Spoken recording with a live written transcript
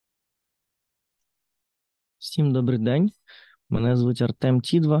Всім добрий день. Мене звуть Артем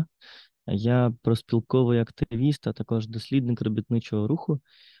Тідва. Я профспілковий активіст, а також дослідник робітничого руху,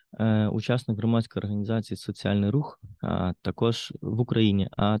 учасник громадської організації «Соціальний рух», а також в Україні,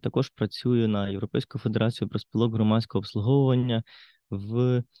 а також працюю на Європейську федерацію профспілок громадського обслуговування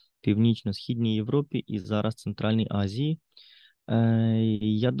в Північно-Східній Європі і зараз Центральній Азії.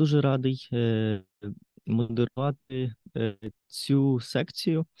 Я дуже радий модерувати цю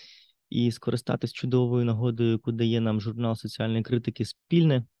секцію і скористатись чудовою нагодою, яку дає нам журнал соціальної критики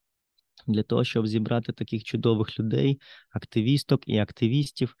 «Спільне», для того, щоб зібрати таких чудових людей, активісток і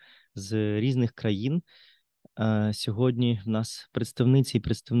активістів з різних країн. Сьогодні в нас представниці і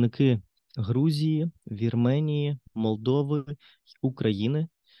представники Грузії, Вірменії, Молдови, України,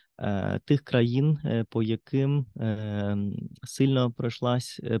 тих країн, по яким сильно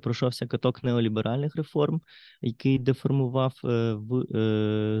пройшовся каток неоліберальних реформ, який деформував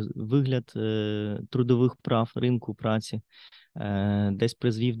вигляд трудових прав ринку праці, десь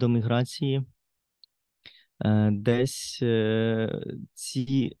призвів до міграції, десь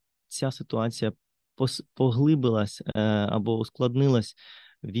ця ситуація поглибилась або ускладнилась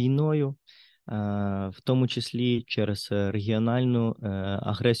війною, в тому числі через регіональну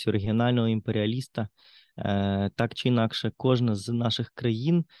агресію регіонального імперіаліста. Так чи інакше, кожна з наших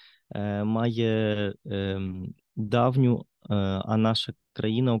країн має давню, а наша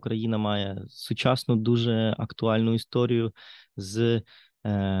країна, Україна, має сучасну, дуже актуальну історію з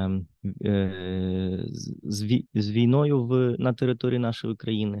війною на території нашої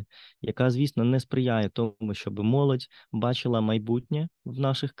країни, яка, звісно, не сприяє тому, щоб молодь бачила майбутнє в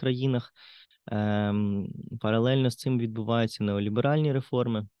наших країнах. Паралельно з цим відбуваються неоліберальні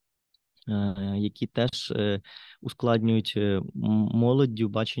реформи, які теж ускладнюють молоддю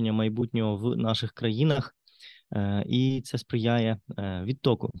бачення майбутнього в наших країнах, і це сприяє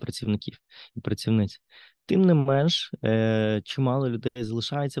відтоку працівників і працівниць. Тим не менш, чимало людей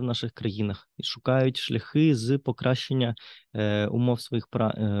залишається в наших країнах і шукають шляхи з покращення умов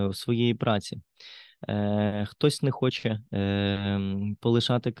своєї праці. Хтось не хоче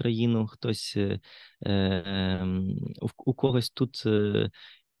полишати країну, хтось у когось тут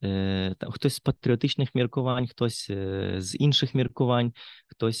хтось з патріотичних міркувань, хтось з інших міркувань,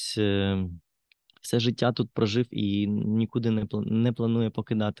 хтось все життя тут прожив і нікуди не планує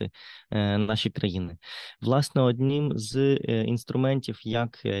покидати наші країни. Власне, одним з інструментів,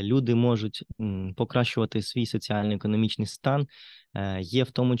 як люди можуть покращувати свій соціально-економічний стан, є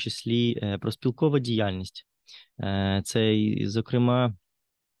в тому числі профспілкова діяльність. Це, зокрема,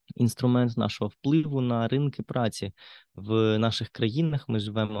 інструмент нашого впливу на ринки праці в наших країнах. Ми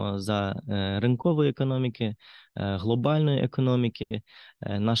живемо за ринкової економіки, глобальної економіки.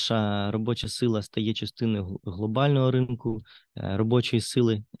 Наша робоча сила стає частиною глобального ринку робочої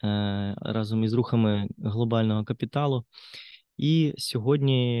сили разом із рухами глобального капіталу. І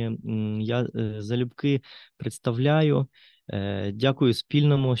сьогодні я залюбки представляю, дякую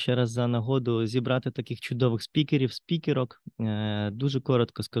Спільному ще раз за нагоду зібрати таких чудових спікерів, спікерок. Дуже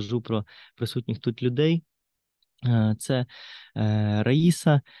коротко скажу про присутніх тут людей. Це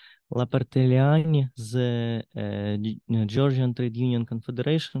Раїса Лапертеліані з Georgian Trade Union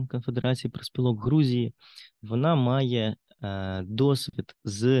Confederation, Конфедерації профспілок Грузії. Вона має досвід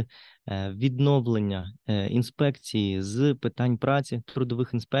з відновлення інспекції з питань праці, трудових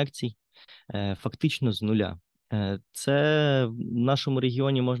інспекцій, фактично з нуля. Це в нашому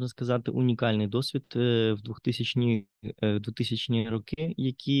регіоні, можна сказати, унікальний досвід в 2000-ні роки,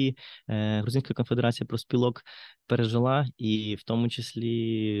 які Грузинська конфедерація профспілок пережила, і в тому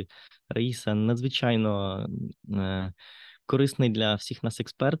числі Раїса надзвичайно корисний для всіх нас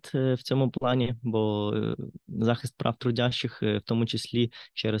експерт в цьому плані, бо захист прав трудящих, в тому числі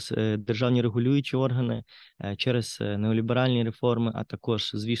через державні регулюючі органи, через неоліберальні реформи, а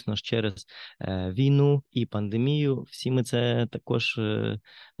також, звісно ж, через війну і пандемію. Всі ми це також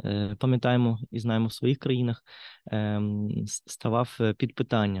пам'ятаємо і знаємо в своїх країнах, ставав під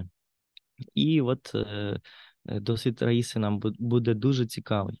питання. І от досвід Раїси нам буде дуже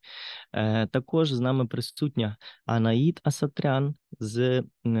цікавий. Також з нами присутня Анаїд Асатрян з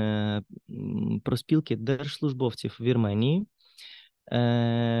профспілки держслужбовців Вірменії.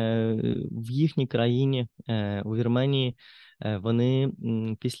 В їхній країні, у Вірменії, вони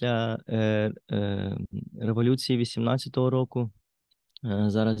після революції 18-го року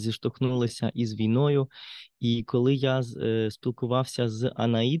зараз зіштовхнулися із війною. І коли я спілкувався з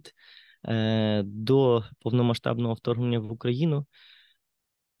Анаїд до повномасштабного вторгнення в Україну,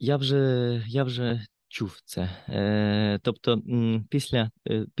 я вже чув це. Тобто,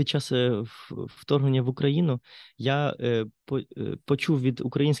 під час вторгнення в Україну я почув від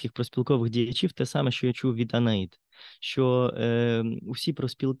українських профспілкових діячів те саме, що я чув від Анаїд, що усі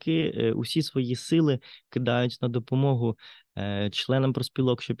профспілки, усі свої сили кидають на допомогу членам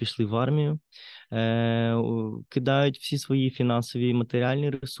профспілок, що пішли в армію, кидають всі свої фінансові і матеріальні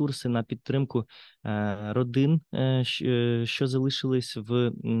ресурси на підтримку родин, що залишились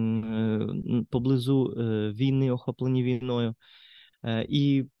поблизу війни, охоплені війною.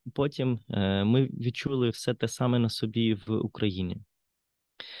 І потім ми відчули все те саме на собі в Україні.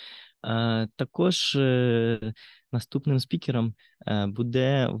 Також наступним спікером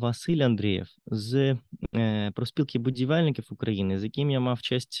буде Василь Андрієв з профспілки будівельників України, з яким я мав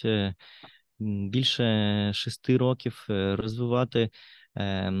честь більше 6 років розвивати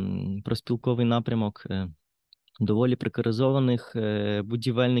профспілковий напрямок доволі прикаризованих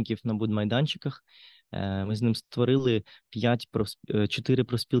будівельників на будмайданчиках. Ми з ним створили 4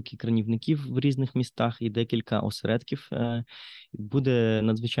 профспілки кранівників в різних містах і декілька осередків. Буде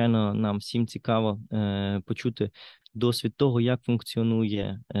надзвичайно нам всім цікаво почути досвід того, як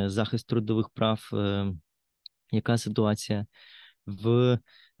функціонує захист трудових прав, яка ситуація в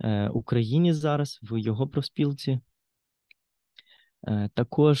Україні зараз, в його профспілці.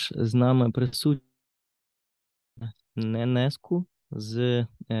 Також з нами присутні Ненеску з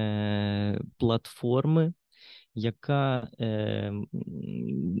платформи, яка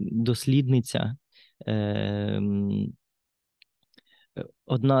дослідниця,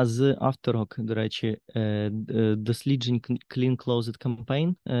 одна з авторок, до речі, досліджень Clean Closet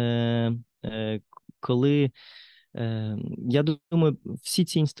Campaign, коли, я думаю, всі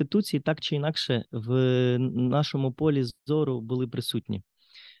ці інституції так чи інакше в нашому полі зору були присутні.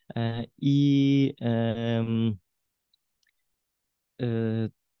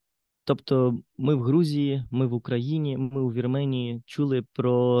 Тобто ми в Грузії, ми в Україні, ми у Вірменії чули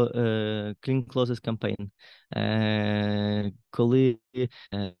про Clean Clothes Campaign, коли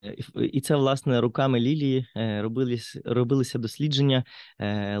і це, власне, руками Лілії робилися дослідження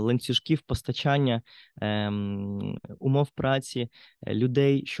ланцюжків постачання, умов праці,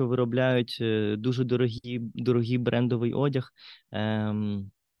 людей, що виробляють дуже дорогий брендовий одяг.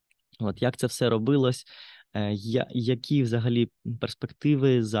 Як це все робилось, які взагалі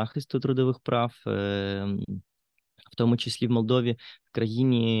перспективи захисту трудових прав, в тому числі в Молдові, в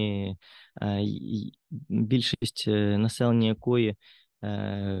країні, більшість населення якої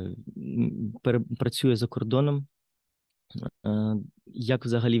працює за кордоном, як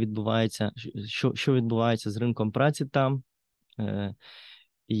взагалі відбувається, що відбувається з ринком праці там,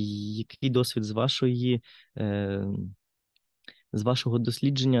 і який досвід з вашого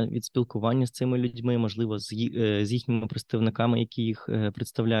дослідження, від спілкування з цими людьми, можливо, з їхніми представниками, які їх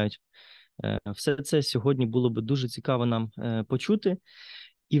представляють. Все це сьогодні було би дуже цікаво нам почути.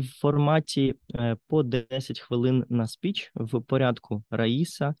 І в форматі по 10 хвилин на спіч в порядку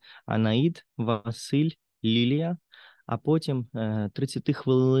Раїса, Анаїд, Василь, Лілія, а потім 30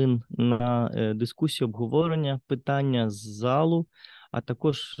 хвилин на дискусію, обговорення, питання з залу, а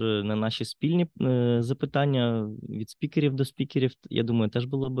також на наші спільні запитання від спікерів до спікерів. Я думаю, теж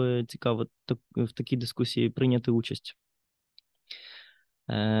було б цікаво в такій дискусії прийняти участь.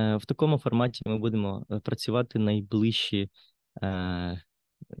 В такому форматі ми будемо працювати найближчі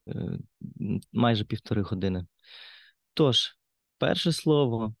майже 1,5 години. Тож, перше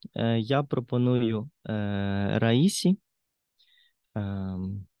слово я пропоную Раїсі.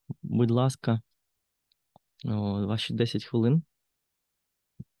 Будь ласка, ваші 10 хвилин.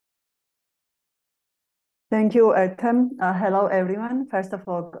 Thank you, Ertem. Hello, everyone. First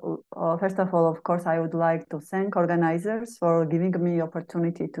of all, of course, I would like to thank organizers for giving me the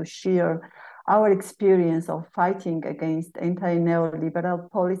opportunity to share our experience of fighting against anti-neoliberal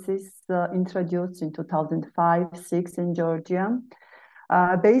policies introduced in 2005-06 in Georgia.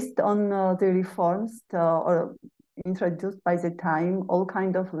 Based on the reforms introduced by the time, all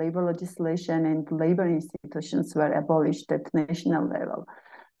kinds of labor legislation and labor institutions were abolished at national level.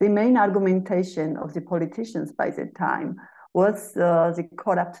 The main argumentation of the politicians by that time was the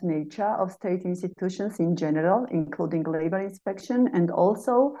corrupt nature of state institutions in general, including labor inspection, and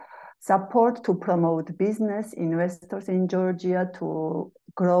also support to promote business investors in Georgia to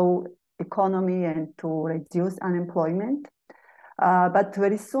grow economy and to reduce unemployment. But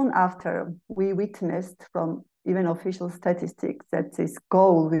very soon after, we witnessed from even official statistics that this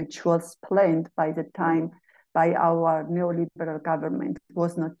goal, which was planned by the time by our neoliberal government,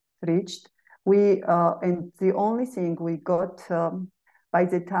 was not reached. And the only thing we got by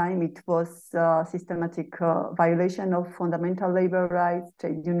the time, it was systematic violation of fundamental labor rights,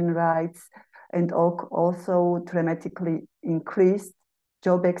 trade union rights, and also dramatically increased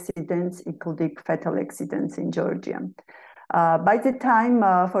job accidents, including fatal accidents in Georgia. By the time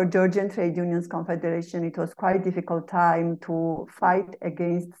for Georgian Trade Unions Confederation, it was quite a difficult time to fight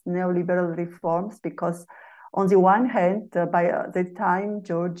against neoliberal reforms because on the one hand, by that time,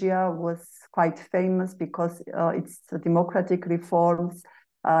 Georgia was quite famous because its democratic reforms,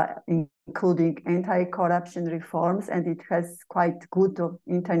 including anti-corruption reforms, and it has quite good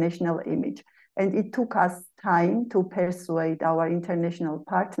international image. And it took us time to persuade our international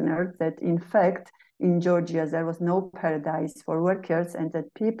partners that, in fact, in Georgia, there was no paradise for workers and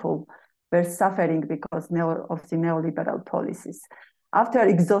that people were suffering because of the neoliberal policies. After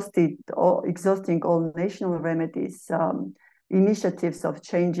exhausting all national remedies, initiatives of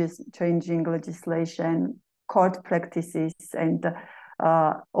changing legislation, court practices, and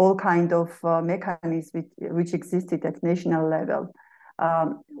all kinds of mechanisms which existed at national level,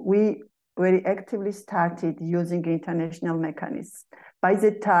 we very actively started using international mechanisms. By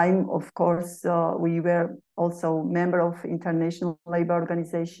that time, of course, we were also member of International Labour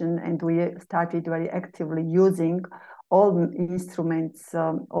Organization, and we started very actively using all instruments,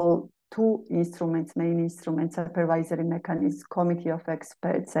 all two instruments, main instruments, supervisory mechanisms, committee of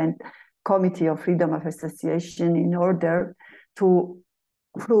experts, and committee of freedom of association, in order to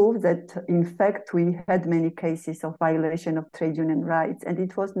prove that, in fact, we had many cases of violation of trade union rights. And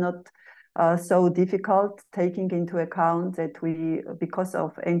it was not so difficult, taking into account that because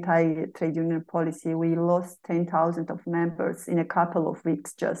of anti-trade union policy, we lost 10,000 of members in a couple of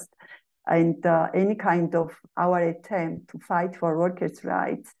weeks just. And any kind of our attempt to fight for workers'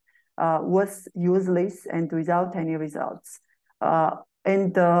 rights was useless and without any results.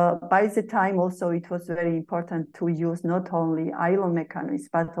 And by the time also, it was very important to use not only ILO mechanisms,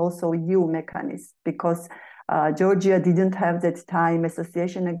 but also EU mechanisms, because Georgia didn't have that time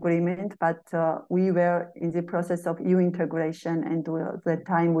association agreement, but we were in the process of EU integration, and at that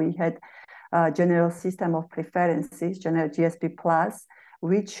time we had a general system of preferences, general GSP plus,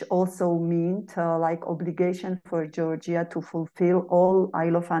 which also meant like obligation for Georgia to fulfill all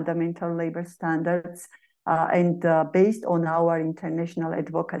ILO fundamental labor standards, and based on our international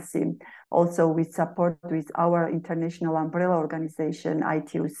advocacy, also with support with our international umbrella organization,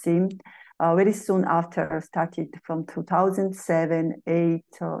 ITUC. Very soon after, started from 2007, 8,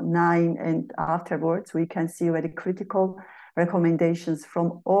 9, and afterwards, we can see very critical recommendations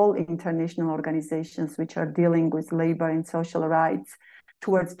from all international organizations which are dealing with labor and social rights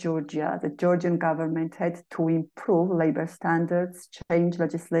towards Georgia. The Georgian government had to improve labor standards, change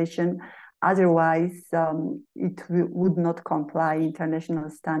legislation. Otherwise, it would not comply international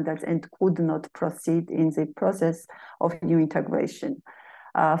standards and could not proceed in the process of new integration.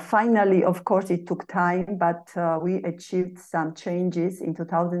 Finally, of course, it took time, but we achieved some changes in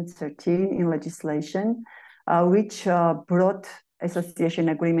 2013 in legislation, which brought association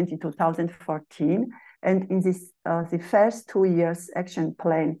agreement in 2014. And in this, the first 2 years action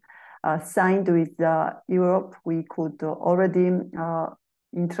plan signed with Europe, we could already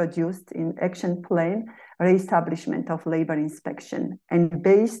introduced in action plan re-establishment of labor inspection. And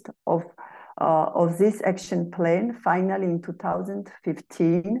based of this action plan, finally in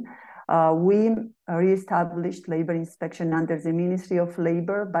 2015, we re-established labor inspection under the Ministry of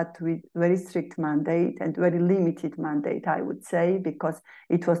Labor, but with very strict mandate and very limited mandate, I would say, because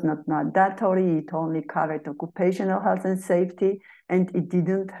it was not mandatory, it only covered occupational health and safety, and it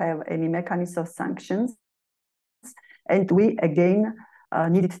didn't have any mechanism of sanctions. And we again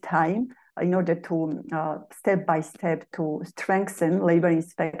needed time in order to step by step to strengthen labor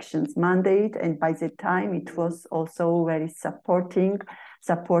inspections mandate. And by the time it was also very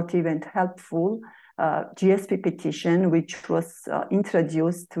supportive and helpful GSP petition, which was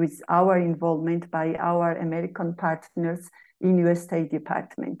introduced with our involvement by our American partners in US State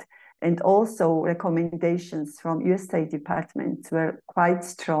Department. And also recommendations from US State Department were quite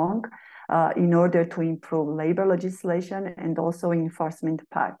strong in order to improve labor legislation and also enforcement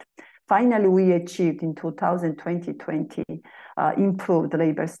part. Finally, we achieved in 2020 improved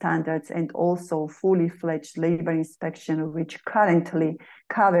labor standards and also fully fledged labor inspection, which currently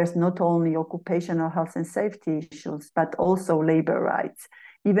covers not only occupational health and safety issues, but also labor rights.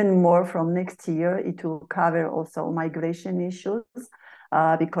 Even more from next year, it will cover also migration issues,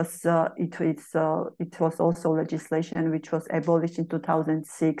 because it was also legislation which was abolished in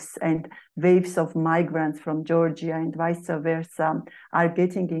 2006, and waves of migrants from Georgia and vice versa are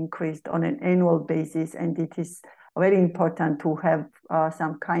getting increased on an annual basis, and it is very important to have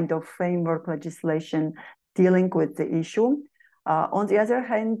some kind of framework legislation dealing with the issue. On the other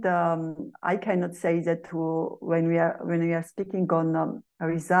hand, I cannot say that when we are speaking on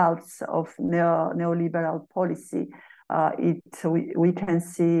results of neoliberal policy, we can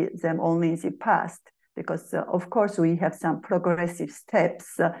see them only in the past, because of course we have some progressive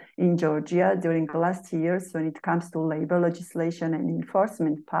steps in Georgia during the last years when it comes to labor legislation and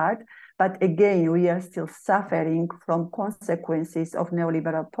enforcement part. But again, we are still suffering from consequences of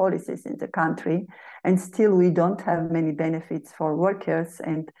neoliberal policies in the country, and still we don't have many benefits for workers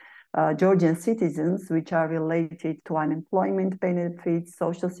and Georgian citizens, which are related to unemployment benefits,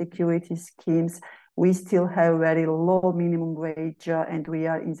 social security schemes. We still have very low minimum wage, and we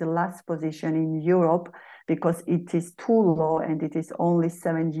are in the last position in Europe because it is too low and it is only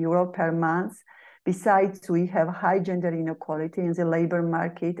 €7 per month. Besides, we have high gender inequality in the labor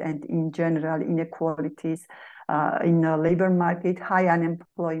market and in general inequalities in the labor market, high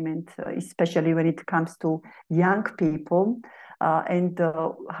unemployment, especially when it comes to young people, and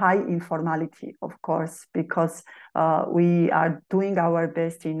high informality, of course, because we are doing our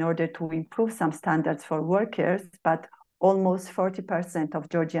best in order to improve some standards for workers, but almost 40% of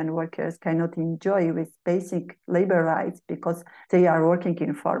Georgian workers cannot enjoy with basic labor rights because they are working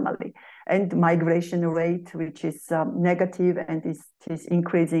informally. And migration rate, which is negative and is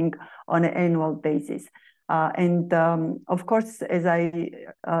increasing on an annual basis. Of course, as I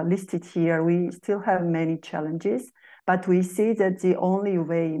listed here, we still have many challenges, but we see that the only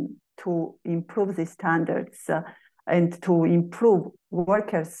way to improve the standards and to improve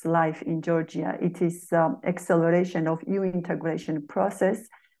workers' life in Georgia, it is acceleration of EU integration process.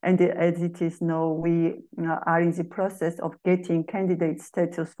 And as it is known, we are in the process of getting candidate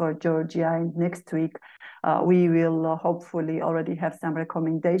status for Georgia. And next week, we will hopefully already have some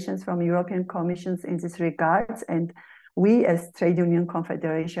recommendations from European Commissions in this regard. And we as Trade Union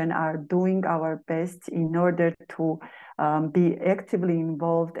Confederation are doing our best in order to be actively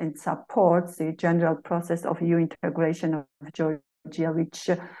involved and support the general process of EU integration of Georgia, which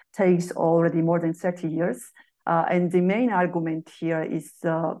takes already more than 30 years. And the main argument here is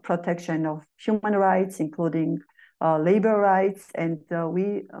protection of human rights, including labor rights. And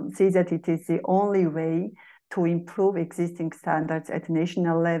we see that it is the only way to improve existing standards at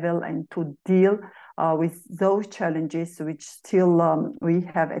national level and to deal with those challenges which still we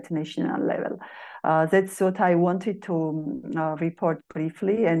have at national level. That's what I wanted to report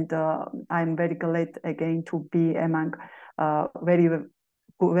briefly. And I'm very glad again to be among very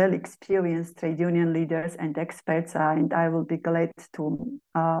well-experienced trade union leaders and experts, and I will be glad to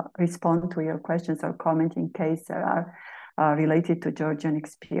respond to your questions or comment in case there are related to Georgian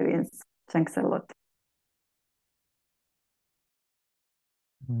experience. Thanks a lot.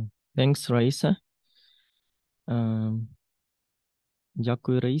 Thanks, Раиса.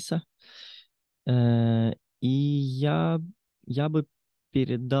 Дякую, Раиса. И я бы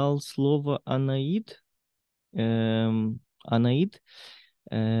передал слово Анаид. Анаид,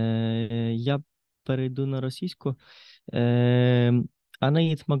 я перейду на російську.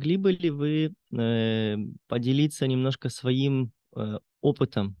 Анаид, могли бы ли вы поделиться немножко своим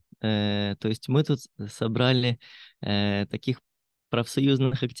опытом? То есть мы тут собрали таких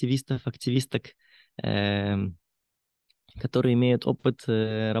профсоюзных активистов, активисток, которые имеют опыт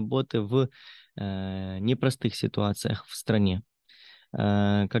работы в непростых ситуациях в стране.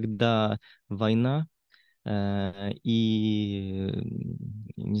 Когда война и,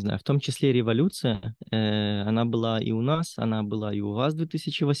 не знаю, в том числе революция, она была и у нас, она была и у вас в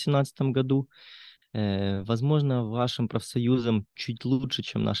 2018 году. Возможно, вашим профсоюзам чуть лучше,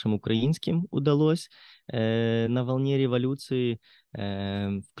 чем нашим украинским, удалось на волне революции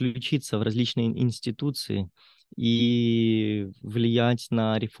включиться в различные институции и влиять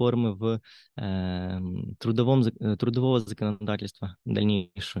на реформы в трудового законодательства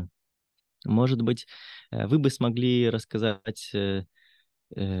дальнейшую. Может быть, вы бы смогли рассказать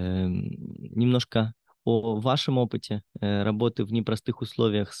немножко о вашем опыте работы в непростых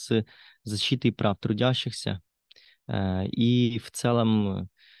условиях с защитой прав трудящихся и в целом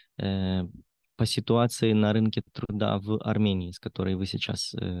по ситуации на рынке труда в Армении, с которой вы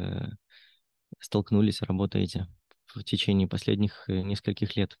сейчас столкнулись, работаете в течение последних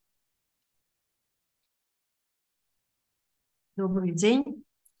нескольких лет. Добрый день.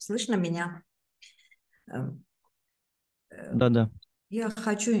 Слышно меня? Да. Я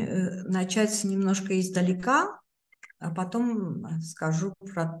хочу начать немножко издалека, а потом скажу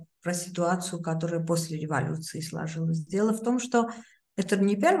про ситуацию, которая после революции сложилась. Дело в том, что это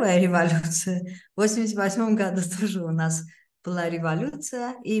не первая революция. В 1988 году тоже у нас была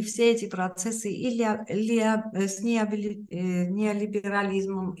революция, и все эти процессы с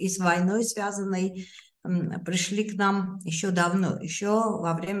неолиберализмом, и с войной связанной, пришли к нам еще давно, еще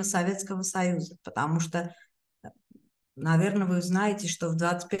во время Советского Союза, потому что, наверное, вы знаете, что в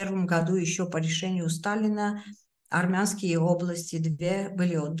 1921 году еще по решению Сталина армянские области две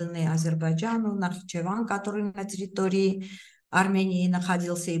были отданы Азербайджану, Нахичеван, который на территории Армении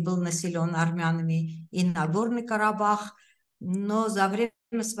находился и был населен армянами, и Нагорный Карабах. Но за время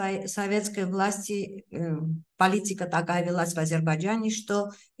своей советской власти политика такая велась в Азербайджане,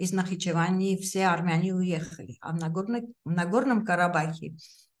 что из Нахичевани все армяне уехали. А в Нагорном Карабахе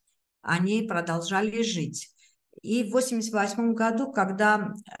они продолжали жить. И в 1988 году,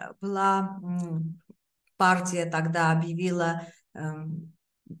 когда была партия, тогда объявила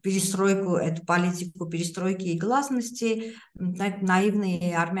перестройку, эту политику перестройки и гласности,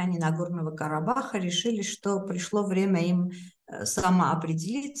 наивные армяне Нагорного Карабаха решили, что пришло время им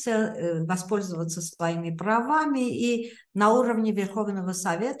самоопределиться, воспользоваться своими правами, и на уровне Верховного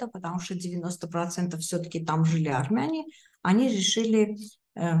Совета, потому что 90% все-таки там жили армяне, они решили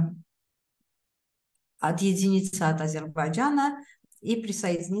отъединиться от Азербайджана и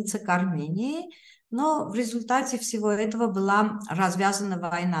присоединиться к Армении. Но в результате всего этого была развязана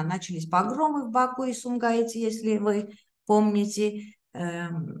война. Начались погромы в Баку и Сумгаите, если вы помните.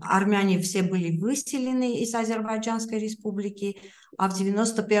 Армяне все были выселены из Азербайджанской республики, а в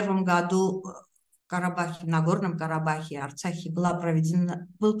 1991 году в Карабахе, в Нагорном Карабахе и Арцахе был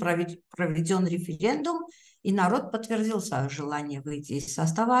проведен референдум, и народ подтвердил свое желание выйти из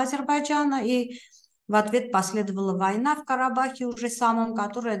состава Азербайджана, и в ответ последовала война в Карабахе уже самом,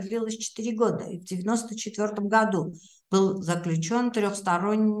 которая длилась 4 года. И в 1994 году был заключен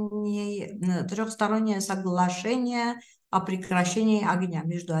трехстороннее соглашение о прекращении огня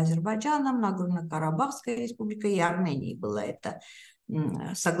между Азербайджаном, Нагорно-Карабахской республикой и Арменией. Было это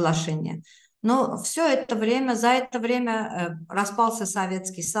соглашение. Но за это время распался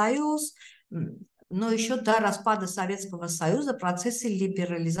Советский Союз. Но еще до распада Советского Союза процессы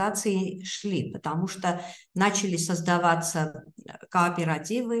либерализации шли, потому что начали создаваться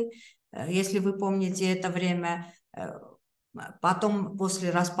кооперативы. Если вы помните это время, потом после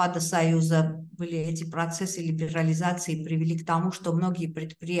распада Союза были эти процессы либерализации, привели к тому, что многие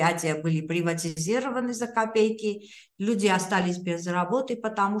предприятия были приватизированы за копейки, люди остались без работы,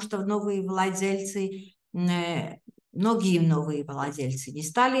 потому что многие новые владельцы не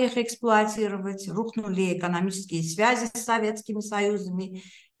стали их эксплуатировать, рухнули экономические связи с Советскими Союзами,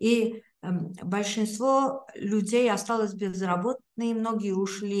 и большинство людей осталось безработными, многие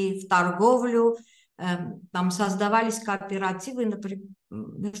ушли в торговлю, там создавались кооперативы,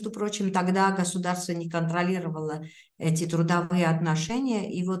 между прочим, тогда государство не контролировало эти трудовые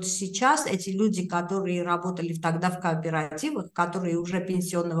отношения, и вот сейчас эти люди, которые работали тогда в кооперативах, которые уже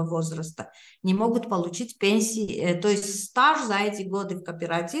пенсионного возраста, не могут получить пенсии, то есть стаж за эти годы в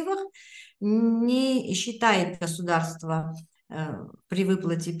кооперативах не считает государство при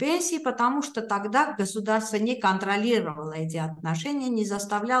выплате пенсии, потому что тогда государство не контролировало эти отношения, не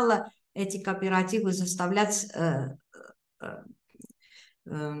заставляло эти кооперативы сдавать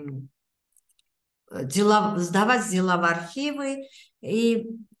дела в архивы. И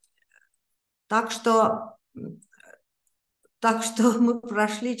так что мы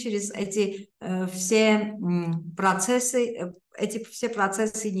прошли через эти все процессы. Эти все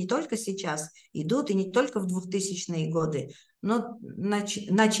процессы не только сейчас идут, и не только в 2000-е годы, но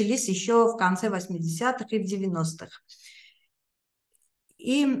начались еще в конце 80-х и в 90-х.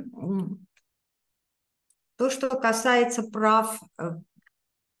 И то, что касается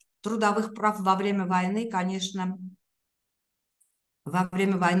трудовых прав во время войны, конечно, во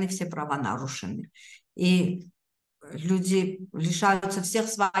время войны все права нарушены. И люди лишаются всех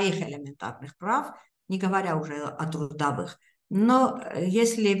своих элементарных прав, не говоря уже о трудовых. Но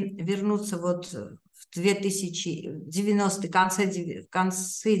если вернуться вот в 2090-е,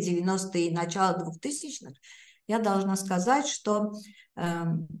 конце 90-е и начало 2000-х, я должна сказать, что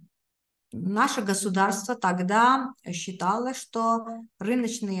наше государство тогда считало, что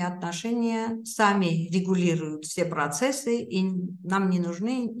рыночные отношения сами регулируют все процессы, и нам не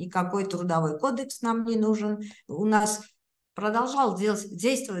нужны никакой трудовой кодекс, нам не нужен. У нас продолжал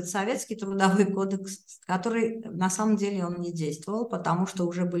действовать советский трудовой кодекс, который на самом деле он не действовал, потому что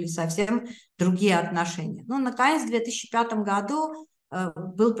уже были совсем другие отношения. Ну, наконец, в 2005 году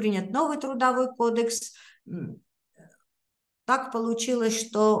был принят новый трудовой кодекс. Так получилось,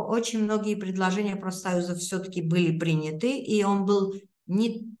 что очень многие предложения профсоюзов все-таки были приняты, и он был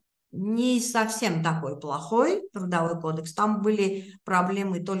не совсем такой плохой, трудовой кодекс. Там были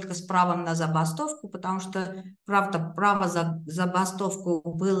проблемы только с правом на забастовку, потому что, правда, право за забастовку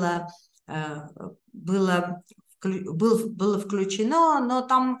было включено, но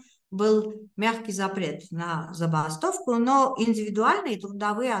там был мягкий запрет на забастовку, но индивидуальные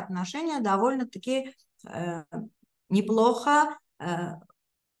трудовые отношения довольно-таки неплохо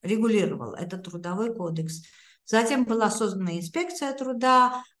регулировал этот трудовой кодекс. Затем была создана инспекция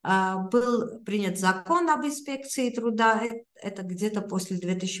труда, был принят закон об инспекции труда, это где-то после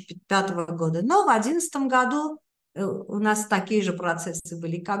 2005 года. Но в 2011 году у нас такие же процессы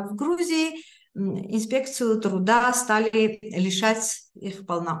были, как в Грузии. Инспекцию труда стали лишать их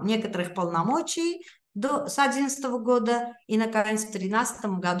некоторых полномочий с 2011 года, и, наконец, в 2013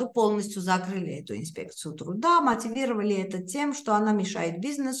 году полностью закрыли эту инспекцию труда, мотивировали это тем, что она мешает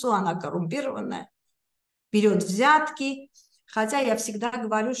бизнесу, она коррумпированная, берет взятки. Хотя я всегда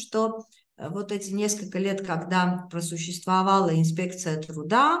говорю, что вот эти несколько лет, когда просуществовала инспекция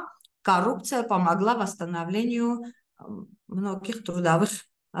труда, коррупция помогла восстановлению многих трудовых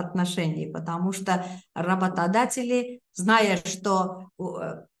отношений, потому что работодатели, зная, что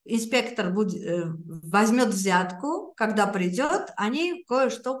инспектор возьмет взятку, когда придет, они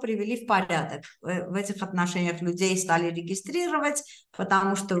кое-что привели в порядок. В этих отношениях людей стали регистрировать,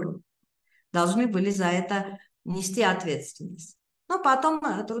 потому что должны были за это нести ответственность. Но потом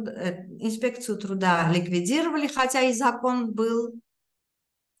инспекцию труда ликвидировали, хотя и закон был.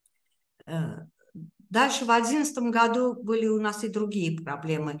 Дальше в 2011 году были у нас и другие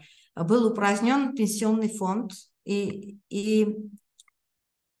проблемы. Был упразднен пенсионный фонд и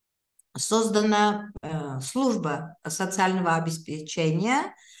создана служба социального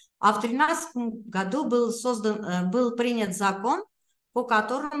обеспечения, а в 2013 году был принят закон, по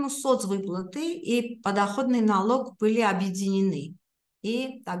которому соцвыплаты и подоходный налог были объединены.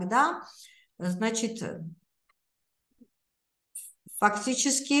 И тогда, значит,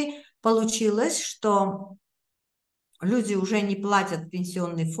 фактически получилось, что люди уже не платят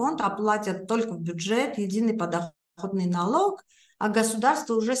пенсионный фонд, а платят только в бюджет единый подоходный налог, а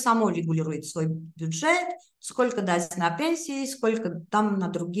государство уже само регулирует свой бюджет, сколько дать на пенсии, сколько там на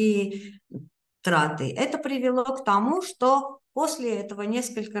другие траты. Это привело к тому, что после этого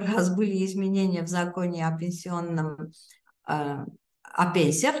несколько раз были изменения в законе о о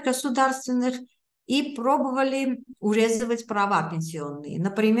пенсиях государственных, и пробовали урезывать права пенсионные.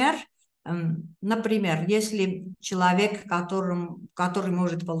 Например, если человек, который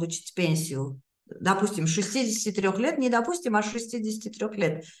может получить пенсию, допустим, 63 лет, не допустим, а 63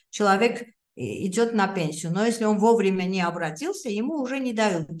 лет, человек идет на пенсию, но если он вовремя не обратился, ему уже не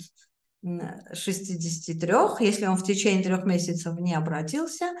дают 63, если он в течение 3 месяцев не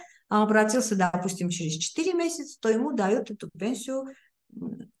обратился, а обратился, допустим, через 4 месяца, то ему дают эту пенсию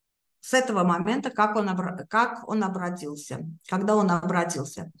с этого момента, как он обратился, когда он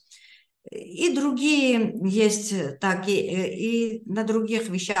обратился. И другие есть такие, и на других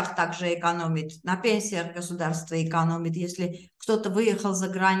вещах также экономит. На пенсиях государство экономит. Если кто-то выехал за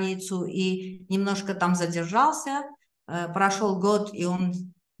границу и немножко там задержался, прошел год, и он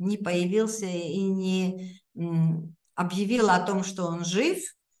не появился и не объявил о том, что он жив,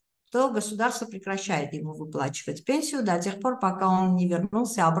 то государство прекращает ему выплачивать пенсию до тех пор, пока он не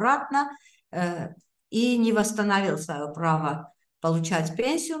вернулся обратно и не восстановил свое право получать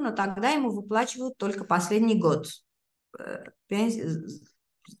пенсию, но тогда ему выплачивают только последний год.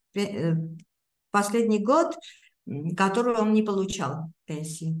 Последний год, который он не получал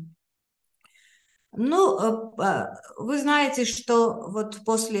пенсии. Ну, вы знаете, что вот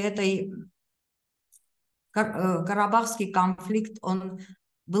после этой Карабахский конфликт, он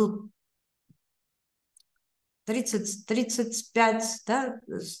был 35, да,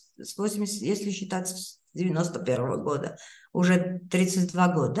 с 80, если считать с 91 года, уже 32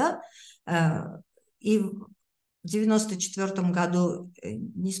 года. И в 94 году,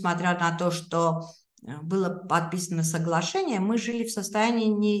 несмотря на то, что было подписано соглашение, мы жили в состоянии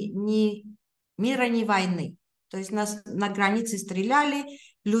ни мира, ни войны. То есть нас на границе стреляли,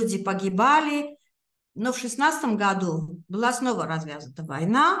 люди погибали. Но в 16 году была снова развязана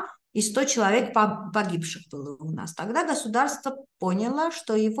война, и 100 человек погибших было у нас. Тогда государство поняло,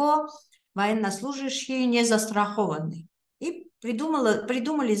 что его военнослужащие не застрахованы. И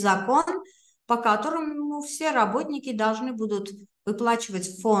придумали закон, по которому все работники должны будут выплачивать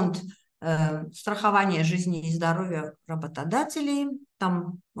в фонд страхования жизни и здоровья работодателей,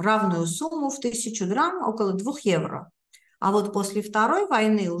 там равную сумму в 1000 драм, около 2 евро. А вот после Второй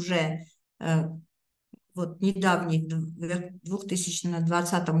войны уже вот недавний, в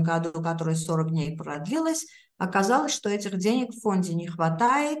 2020 году, которая 40 дней продлилась, оказалось, что этих денег в фонде не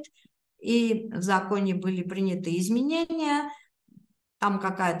хватает, и в законе были приняты изменения, там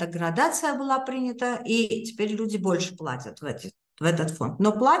какая-то градация была принята, и теперь люди больше платят в этот фонд.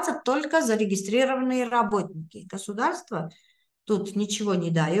 Но платят только зарегистрированные работники. Государство тут ничего не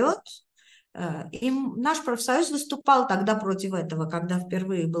дает. И наш профсоюз выступал тогда против этого, когда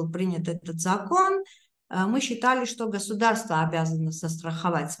впервые был принят этот закон. Мы считали, что государство обязано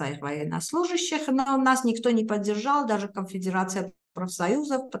застраховать своих военнослужащих, но нас никто не поддержал, даже Конфедерация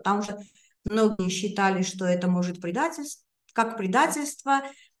профсоюзов, потому что многие считали, что это может как предательство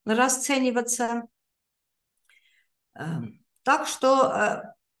расцениваться. Так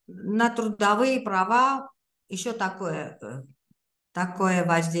что на трудовые права еще такое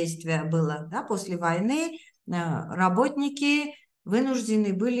воздействие было. Да? После войны работники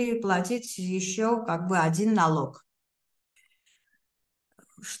вынуждены были платить еще как бы один налог.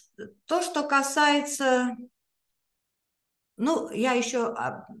 То, что касается... Ну, я еще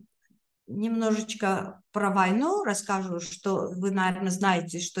немножечко про войну расскажу, что вы, наверное,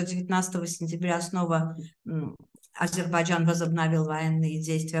 знаете, что 19 сентября снова Азербайджан возобновил военные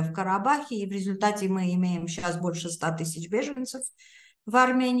действия в Карабахе, и в результате мы имеем сейчас больше 100 тысяч беженцев в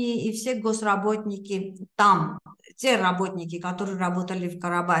Армении, и все госработники там, те работники, которые работали в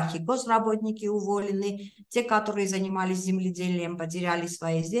Карабахе, госработники уволены, те, которые занимались земледелием, потеряли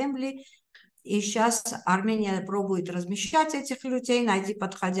свои земли. И сейчас Армения пробует размещать этих людей, найти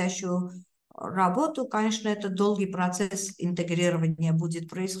подходящую работу. Конечно, это долгий процесс интегрирования будет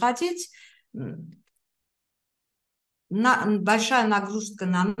происходить. Большая нагрузка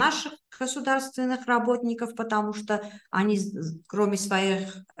на наших государственных работников, потому что они, кроме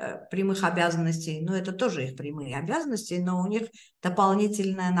своих прямых обязанностей, ну это тоже их прямые обязанности, но у них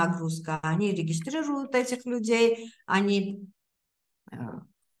дополнительная нагрузка. Они регистрируют этих людей, они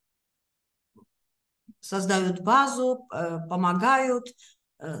создают базу, помогают,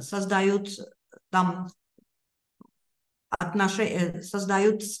 создают там отношения,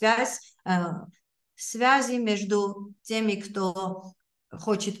 создают связи между теми, кто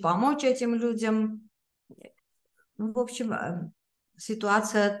хочет помочь этим людям. Ну, в общем,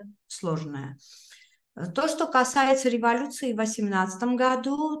 ситуация сложная. То, что касается революции в 18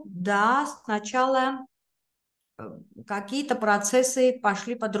 году, да, сначала какие-то процессы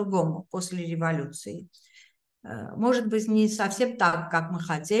пошли по-другому после революции. Может быть, не совсем так, как мы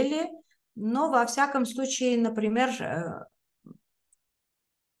хотели, но во всяком случае, например,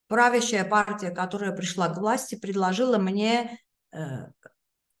 правящая партия, которая пришла к власти, предложила мне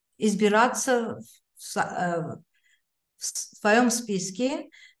избираться в своем списке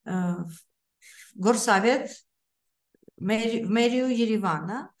в горсовет, в мэрию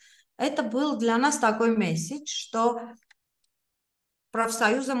Еревана. Это был для нас такой месседж, что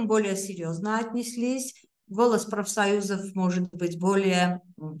профсоюзам более серьезно отнеслись, голос профсоюзов может быть более...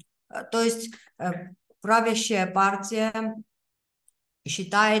 То есть правящая партия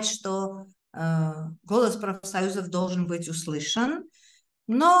считает, что голос профсоюзов должен быть услышан,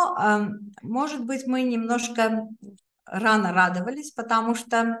 но, может быть, мы немножко рано радовались, потому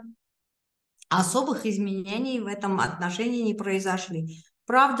что особых изменений в этом отношении не произошли.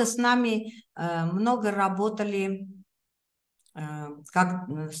 Правда, с нами много работали,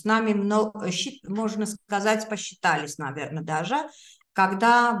 с нами много, можно сказать, посчитались, наверное, даже,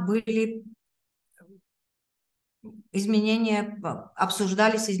 когда были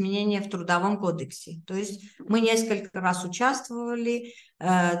обсуждались изменения в Трудовом кодексе. То есть мы несколько раз участвовали,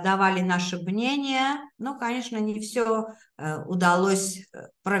 давали наше мнение, но, конечно, не все удалось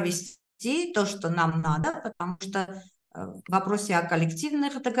провести, то, что нам надо, потому что в вопросе о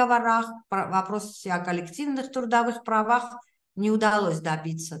коллективных договорах, в вопросе о коллективных трудовых правах не удалось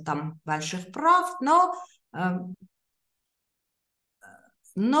добиться там больших прав, но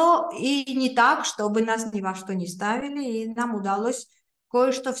и не так, чтобы нас ни во что не ставили, и нам удалось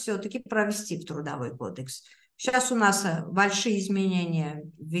кое-что все-таки провести в Трудовой кодекс. Сейчас у нас большие изменения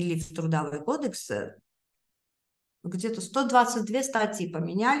ввели в Трудовой кодекс, где-то 122 статьи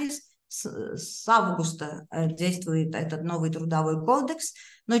поменялись, с августа действует этот новый Трудовой кодекс,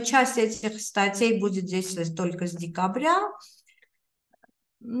 но часть этих статей будет действовать только с декабря.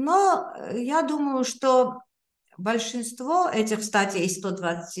 Но я думаю, что большинство этих статей,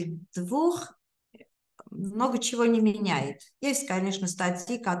 122, много чего не меняет. Есть, конечно,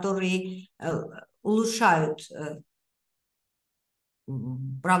 статьи, которые улучшают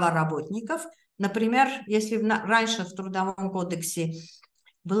права работников. Например, если раньше в Трудовом кодексе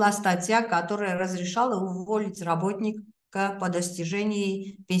была статья, которая разрешала уволить работника по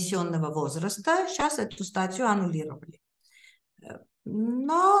достижении пенсионного возраста, сейчас эту статью аннулировали.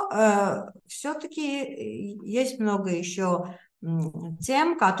 Но все-таки есть много еще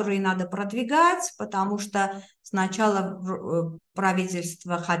тем, которые надо продвигать, потому что сначала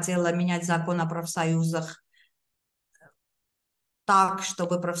правительство хотело менять закон о профсоюзах так,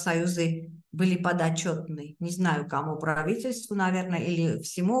 чтобы профсоюзы были подотчетны. Не знаю, кому, правительству, наверное, или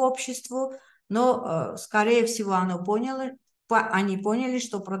всему обществу, но, скорее всего, они поняли,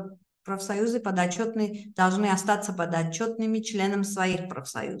 что профсоюзы подотчетные должны остаться подотчетными членам своих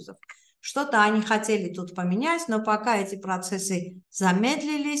профсоюзов. Что-то они хотели тут поменять, но пока эти процессы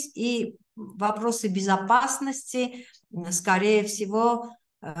замедлились, и вопросы безопасности, скорее всего,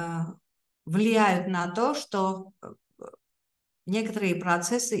 влияют на то, что некоторые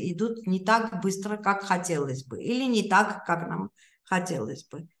процессы идут не так быстро, как хотелось бы, или не так, как нам хотелось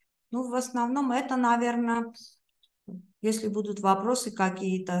бы. Ну, в основном это, наверное, если будут вопросы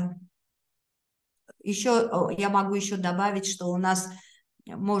какие-то. Еще я могу еще добавить, что у нас,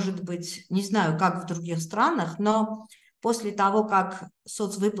 может быть, не знаю, как в других странах, но после того, как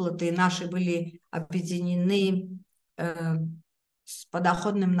соцвыплаты наши были объединены с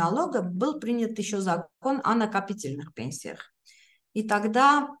подоходным налогом, был принят еще закон о накопительных пенсиях. И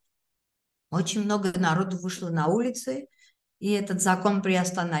тогда очень много народу вышло на улицы, и этот закон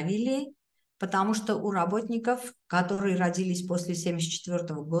приостановили, потому что у работников, которые родились после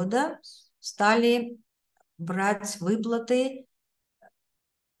 1974 года, стали брать выплаты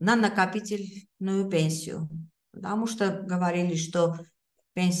на накопительную пенсию, потому что говорили, что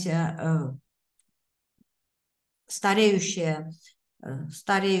пенсия стареющая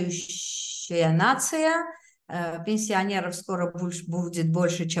нация, пенсионеров скоро будет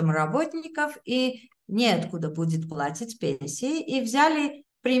больше, чем работников, и неоткуда будет платить пенсии. И взяли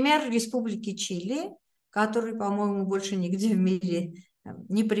пример Республики Чили, который, по-моему, больше нигде в мире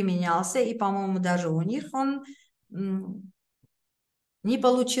не применялся, и, по-моему, даже у них он не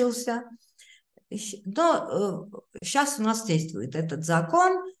получился. Но сейчас у нас действует этот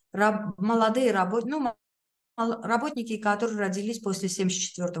закон. Молодые работники, которые родились после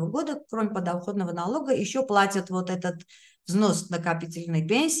 1974 года, кроме подоходного налога, еще платят вот этот взнос накопительной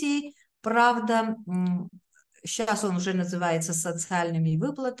пенсии. Правда, сейчас он уже называется социальными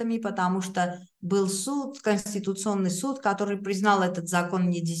выплатами, потому что был суд, Конституционный суд, который признал этот закон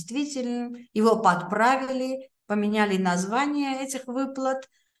недействительным, его подправили, поменяли название этих выплат,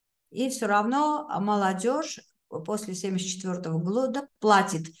 и все равно молодежь после 1974 года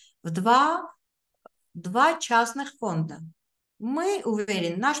платит в два частных фонда. Мы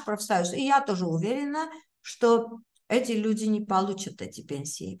уверены, наш профсоюз, и я тоже уверена, что эти люди не получат эти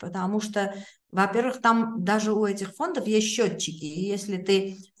пенсии, потому что, во-первых, там даже у этих фондов есть счетчики, и если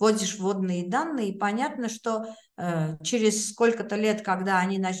ты вводишь вводные данные, понятно, что через сколько-то лет, когда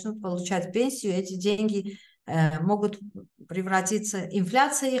они начнут получать пенсию, эти деньги могут превратиться,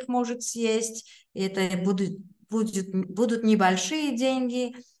 инфляция их может съесть, и это будут небольшие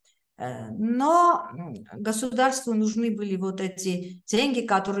деньги, но государству нужны были вот эти деньги,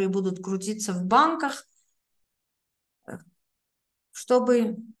 которые будут крутиться в банках,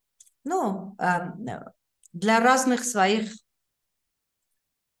 чтобы, для разных своих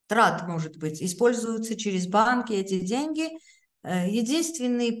трат, может быть, используются через банки эти деньги.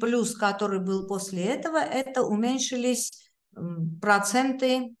 Единственный плюс, который был после этого, это уменьшились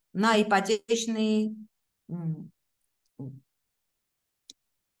проценты на ипотечные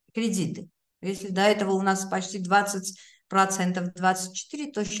кредиты. Если до этого у нас почти 20%,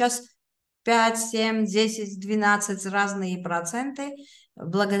 24%, то сейчас 5, 7, 10, 12 разные проценты,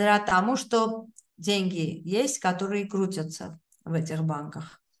 благодаря тому, что деньги есть, которые крутятся в этих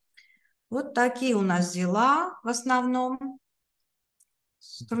банках. Вот такие у нас дела в основном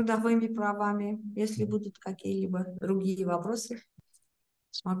с трудовыми правами. Если будут какие-либо другие вопросы,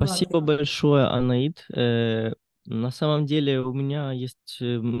 могу Спасибо ответить. большое, Анаид. На самом деле у меня есть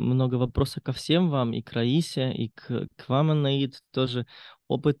много вопросов ко всем вам, и к Раисе, и к вам, Анаид, тоже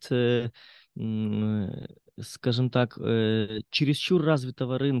опыт, скажем так, чересчур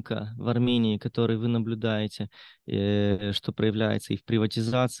развитого рынка в Армении, который вы наблюдаете, что проявляется и в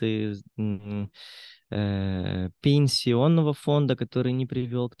приватизации пенсионного фонда, который не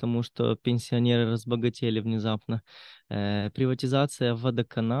привел к тому, что пенсионеры разбогатели внезапно, приватизация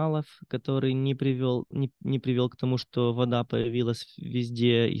водоканалов, который не привел к тому, что вода появилась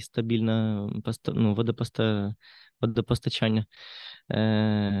везде и стабильно водопостачание.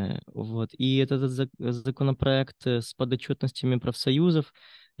 Вот. И этот законопроект с подотчетностями профсоюзов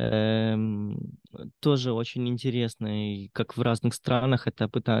тоже очень интересный, как в разных странах это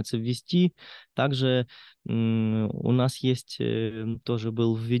пытаются ввести. Также у нас есть, тоже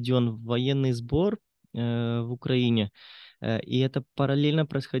был введен военный сбор в Украине, и это параллельно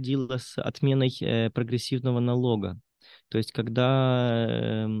происходило с отменой прогрессивного налога. То есть,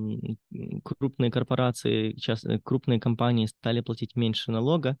 когда крупные корпорации, крупные компании стали платить меньше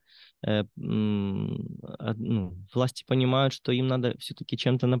налога, власти понимают, что им надо все-таки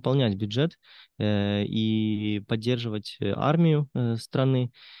чем-то наполнять бюджет и поддерживать армию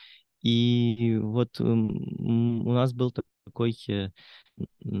страны. И вот у нас был такой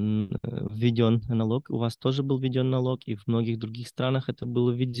введен налог, у вас тоже был введен налог, и в многих других странах это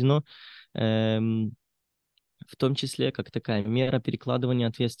было введено, в том числе как такая мера перекладывания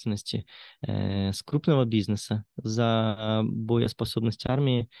ответственности с крупного бизнеса за боеспособность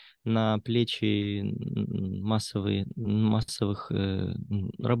армии на плечи массовых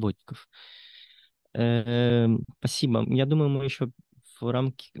работников. Спасибо. Я думаю, мы еще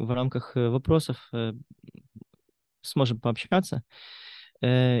в рамках вопросов зможемо пообщатися.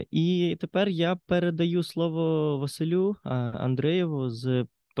 І тепер я передаю слово Василю Андреєву з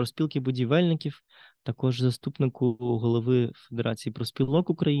профспілки будівельників, також заступнику голови Федерації профспілок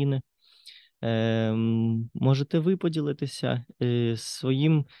України. Можете ви поділитися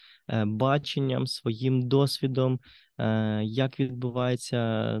своїм баченням, своїм досвідом, як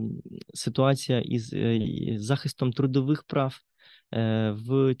відбувається ситуація із захистом трудових прав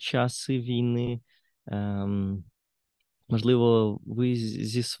в часи війни. Можливо, ви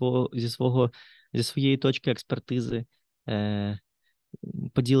зі своєї точки експертизи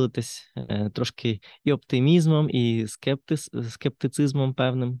поділитесь трошки і оптимізмом, і скептицизмом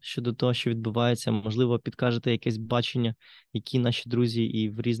певним щодо того, що відбувається. Можливо, підкажете якесь бачення, які наші друзі і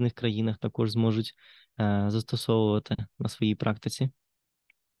в різних країнах також зможуть застосовувати на своїй практиці.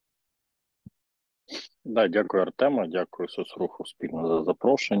 Да, дякую, Артема, дякую соцруху спільно за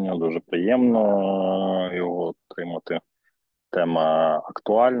запрошення. Дуже приємно його отримати. Тема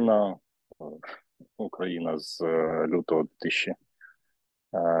актуальна. Україна з лютого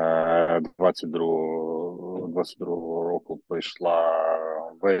 2022 року пройшла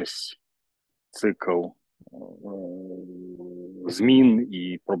весь цикл змін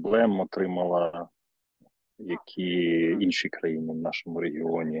і проблем отримала, які інші країни в нашому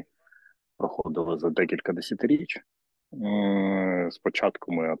регіоні проходили за декілька десятиріч.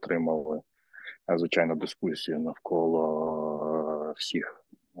 Спочатку ми отримали, звичайно, дискусію навколо всіх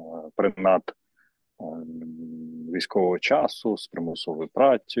принад військового часу з примусовою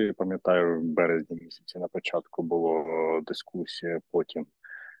працею. Пам'ятаю, в березні місяці на початку було дискусія, потім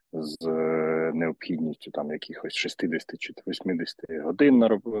з необхідністю там якихось 60 чи 80 годин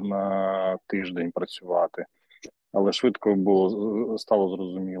на тиждень працювати. Але швидко стало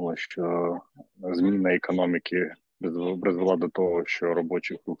зрозуміло, що зміна економіки призвела до того, що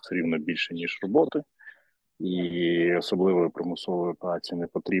робочих рук все рівно більше, ніж роботи. І особливої примусової праці не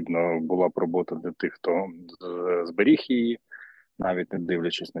потрібно була б робота для тих, хто зберіг її, навіть не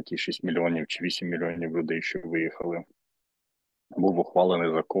дивлячись на ті 6 мільйонів чи 8 мільйонів людей, що виїхали. Був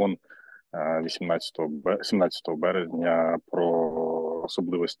ухвалений закон 17 березня про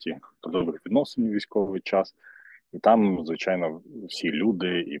особливості трудових відносин у військовий час. І там, звичайно, всі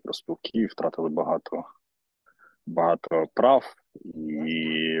люди і профспілки втратили багато прав,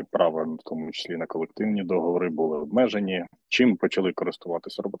 і права, в тому числі на колективні договори, були обмежені. Чим почали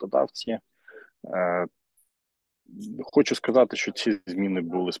користуватися роботодавці? Хочу сказати, що ці зміни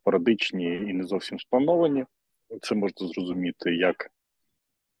були спорадичні і не зовсім сплановані. Це можна зрозуміти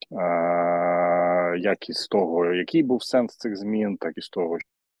як із того, який був сенс цих змін, так і з того,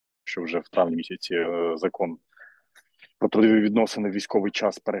 що вже в травні місяці закон про трудові відносини в військовий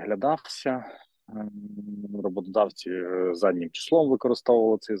час переглядався. Роботодавці заднім числом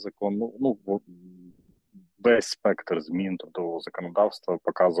використовували цей закон. Весь спектр змін трудового законодавства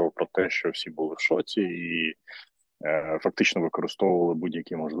показував про те, що всі були в шоці і фактично використовували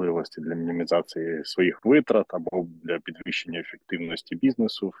будь-які можливості для мінімізації своїх витрат або для підвищення ефективності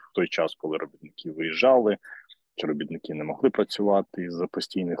бізнесу в той час, коли робітники виїжджали, чи робітники не могли працювати із-за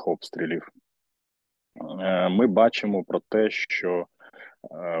постійних обстрілів. Ми бачимо про те, що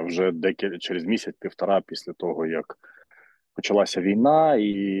вже через місяць-півтора після того, як почалася війна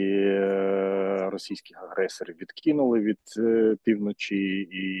і російських агресорів відкинули від півночі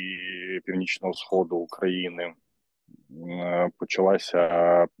і північного сходу України,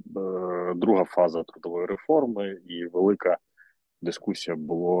 почалася друга фаза трудової реформи, і велика дискусія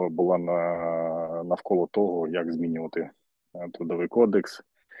була навколо того, як змінювати трудовий кодекс.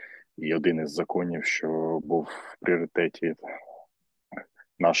 І один із законів, що був в пріоритеті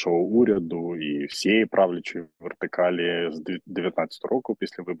нашого уряду і всієї правлячої вертикалі з 2019 року,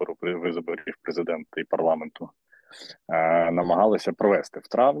 після виборів президента і парламенту, намагалися провести в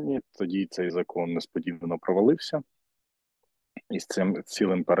травні. Тоді цей закон несподівано провалився із цим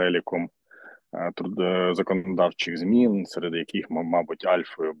цілим переліком законодавчих змін, серед яких, мабуть,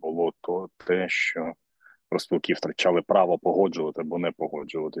 альфою було те, що профспілки втрачали право погоджувати або не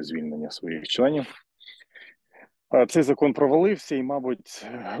погоджувати звільнення своїх членів. Цей закон провалився і, мабуть,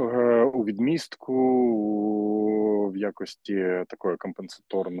 у відмістку в якості такої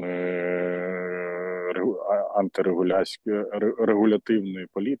компенсаторної антирегулятивної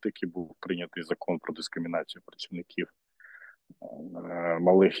політики був прийнятий закон про дискримінацію працівників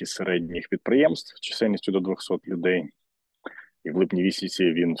малих і середніх підприємств чисельністю до 200 людей. І в липні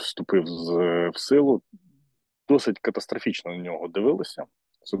місяці він вступив в силу. Досить катастрофічно на нього дивилися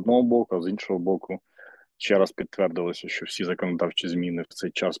з одного боку, а з іншого боку ще раз підтвердилося, що всі законодавчі зміни в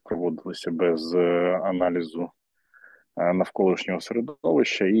цей час проводилися без аналізу навколишнього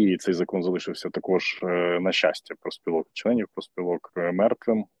середовища, і цей закон залишився також, на щастя, профспілок, членів профспілок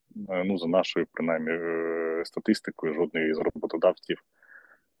мертвим. Ну, за нашою, принаймні, статистикою, жодний із роботодавців,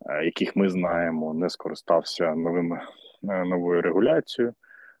 яких ми знаємо, не скористався новою регуляцією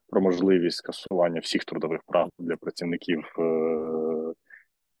про можливість скасування всіх трудових прав для працівників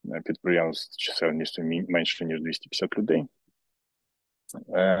підприємств чисельністю менше, ніж 250 людей.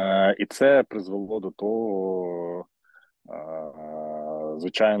 І це призвело до того,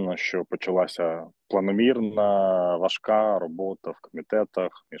 звичайно, що почалася планомірна, важка робота в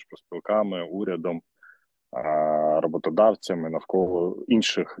комітетах між профспілками, урядом, роботодавцями навколо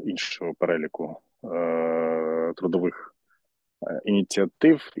іншого переліку трудових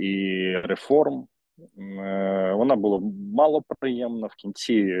ініціатив і реформ. Вона була малоприємна. В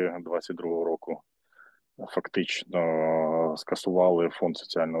кінці 2022 року фактично скасували фонд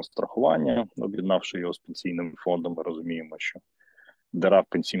соціального страхування, об'єднавши його з пенсійним фондом. Ми розуміємо, що діра в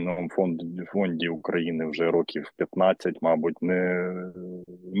пенсійному фонді України вже років 15, мабуть,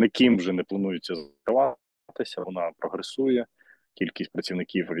 ніким вже не планується закриватися, вона прогресує. Кількість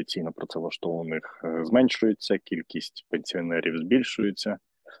працівників офіційно працевлаштованих зменшується, кількість пенсіонерів збільшується,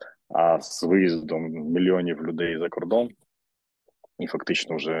 а з виїздом мільйонів людей за кордон і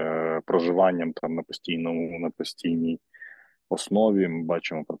фактично вже проживанням там на постійній основі ми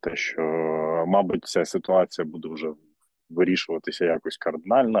бачимо про те, що, мабуть, ця ситуація буде вже вирішуватися якось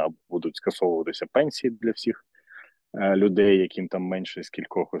кардинально, або будуть скасовуватися пенсії для всіх людей, яким там менше з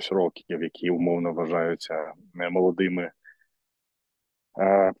кількох років, які умовно вважаються молодими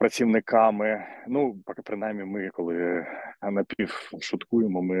працівниками. Ну, принаймні, ми, коли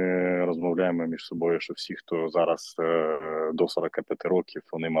напівшуткуємо, ми розмовляємо між собою, що всі, хто зараз до 45 років,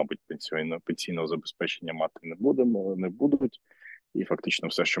 вони, мабуть, пенсійного забезпечення мати не будуть. І фактично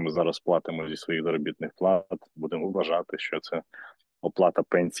все, що ми зараз платимо зі своїх заробітних плат, будемо вважати, що це оплата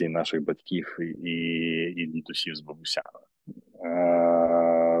пенсії наших батьків і дідусів з бабусями.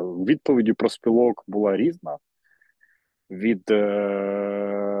 Відповіддю профспілок була різна. Від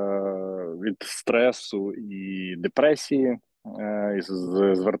стресу і депресії,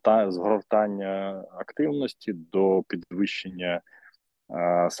 згортання активності до підвищення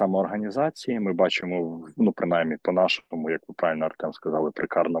самоорганізації. Ми бачимо, ну, принаймні по нашому, як ви правильно, Артем, сказали,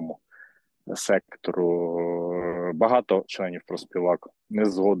 прикарному сектору, багато членів профспілок не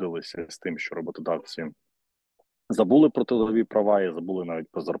згодилися з тим, що роботодавці забули про трудові права і забули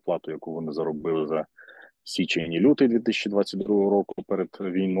навіть про зарплату, яку вони заробили за січень і лютий 2022 року перед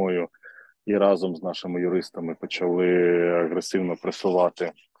війною, і разом з нашими юристами почали агресивно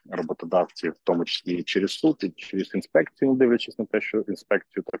пресувати роботодавців, в тому числі і через суд, і через інспекцію, дивлячись на те, що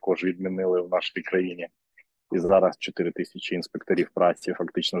інспекцію також відмінили в нашій країні. І зараз 4 тисячі інспекторів праці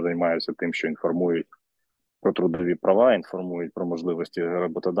фактично займаються тим, що інформують про трудові права, інформують про можливості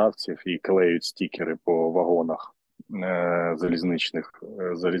роботодавців і клеють стікери по вагонах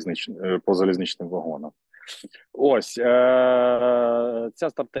по залізничним вагонам. Ось ця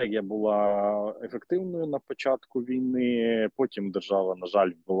стратегія була ефективною на початку війни. Потім держава, на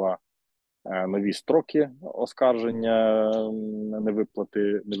жаль, ввела нові строки оскарження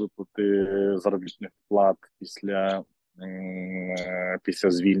невиплати заробітних плат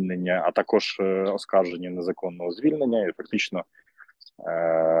після звільнення, а також оскарження незаконного звільнення. І фактично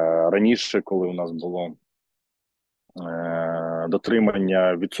раніше, коли у нас було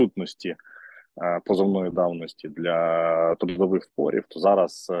дотримання відсутності позовної давності для трудових спорів, то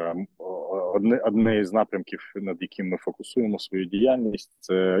зараз одне з напрямків, над яким ми фокусуємо свою діяльність,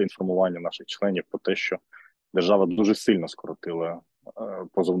 це інформування наших членів про те, що держава дуже сильно скоротила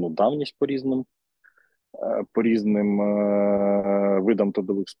позовну давність по різним видам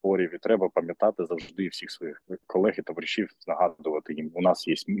трудових спорів, і треба пам'ятати завжди всіх своїх колег і товаришів, нагадувати їм, у нас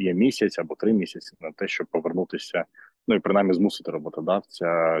є місяць або 3 місяці на те, щоб повернутися Ну і принаймні змусити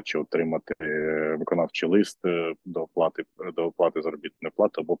роботодавця чи отримати виконавчий лист до оплати заробітної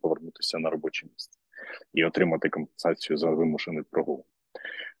плати або повернутися на робоче місце і отримати компенсацію за вимушений прогул.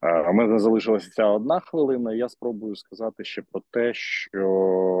 У мене залишилася ця 1 хвилина. Я спробую сказати ще про те, що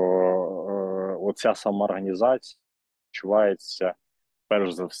оця самоорганізація відчувається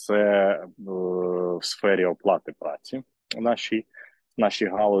перш за все в сфері оплати праці в нашій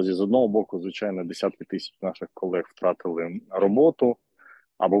галузі. З одного боку, звичайно, десятки тисяч наших колег втратили роботу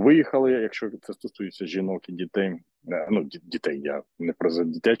або виїхали, якщо це стосується жінок і дітей. Ну, дітей, я не про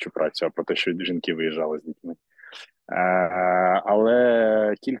дитячу працю, а про те, що жінки виїжджали з дітьми.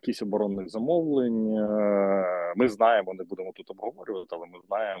 Але кількість оборонних замовлень ми знаємо, не будемо тут обговорювати, але ми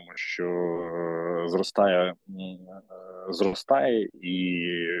знаємо, що зростає і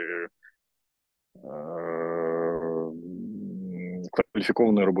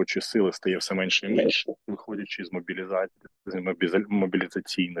кваліфікованої робочої сили стає все менше і менше, виходячи з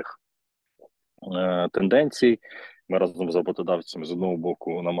мобілізаційних тенденцій. Ми разом з роботодавцями з одного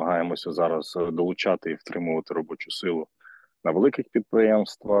боку намагаємося зараз долучати і втримувати робочу силу на великих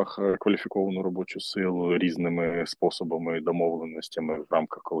підприємствах, кваліфіковану робочу силу різними способами, домовленостями в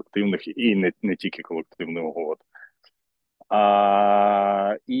рамках колективних і не тільки колективних угод.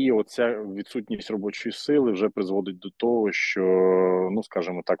 І оця відсутність робочої сили вже призводить до того, що, ну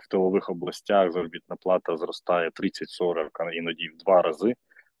скажімо так, в тилових областях заробітна плата зростає 30-40, а іноді в 2 рази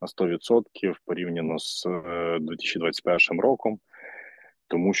на 100% порівняно з 2021 роком,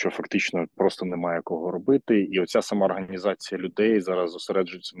 тому що фактично просто немає кого робити. І оця самоорганізація людей зараз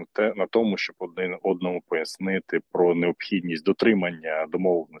зосереджується на тому, щоб один одному пояснити про необхідність дотримання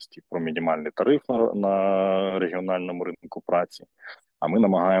домовленості про мінімальний тариф на регіональному ринку праці. А ми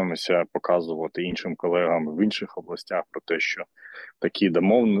намагаємося показувати іншим колегам в інших областях про те, що такі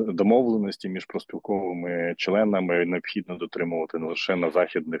домовленості між профспілковими членами необхідно дотримувати не лише на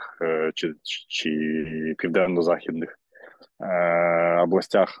західних чи південно-західних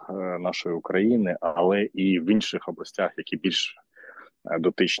областях нашої України, але і в інших областях, які більш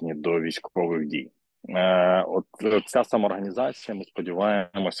дотичні до військових дій. От ця самоорганізація, ми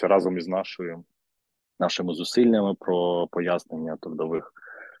сподіваємося, разом із нашими зусиллями про пояснення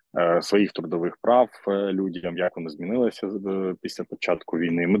своїх трудових прав людям, як вони змінилися після початку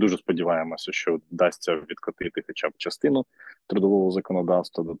війни. Ми дуже сподіваємося, що вдасться відкотити хоча б частину трудового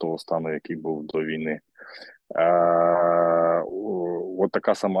законодавства до того стану, який був до війни. От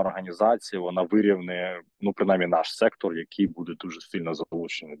така самоорганізація, вона вирівне, ну, принаймні, наш сектор, який буде дуже сильно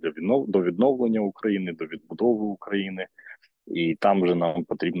залучений до відновлення України, до відбудови України. І там вже нам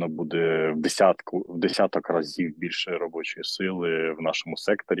потрібно буде в десяток разів більше робочої сили в нашому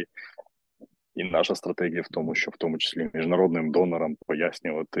секторі. І наша стратегія в тому, що в тому числі міжнародним донорам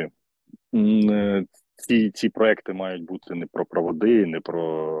пояснювати, ці проекти мають бути не про проводи, не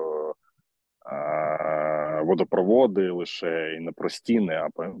про водопроводи лише і не про стіни, а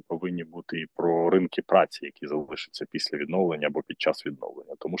повинні бути і про ринки праці, які залишаться після відновлення або під час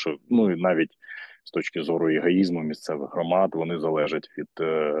відновлення. Тому що, ну, і навіть з точки зору егоїзму місцевих громад, вони залежать від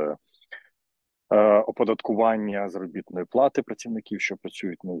оподаткування заробітної плати працівників, що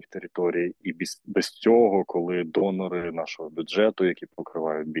працюють на їх території, і без цього, коли донори нашого бюджету, які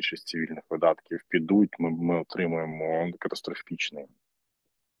покривають більшість цивільних видатків, підуть, ми отримуємо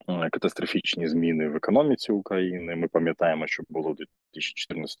катастрофічні зміни в економіці України. Ми пам'ятаємо, що було в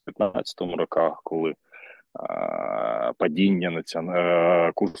 2014-2015 роках, коли падіння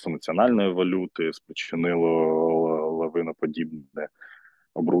курсу національної валюти спричинило лавиноподібне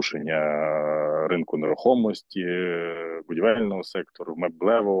обрушення ринку нерухомості, будівельного сектору,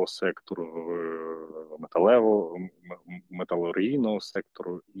 меблевого сектору, металургійного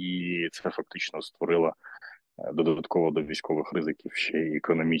сектору, і це фактично створило додатково до військових ризиків ще й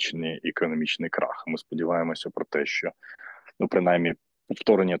економічний крах. Ми сподіваємося про те, що, ну, принаймні,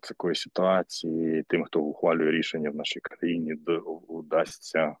 повторення такої ситуації тим, хто ухвалює рішення в нашій країні,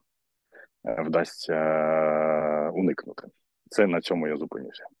 вдасться уникнути. Це на цьому я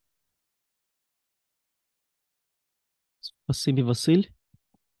зупинюся. Спасибі, Василь.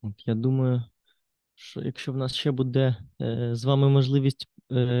 Я думаю, що якщо в нас ще буде з вами можливість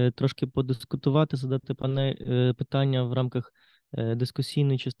трошки подискутувати, задати питання в рамках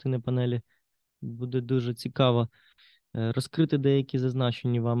дискусійної частини панелі, буде дуже цікаво розкрити деякі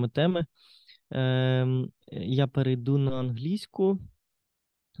зазначені вами теми. Я перейду на англійську.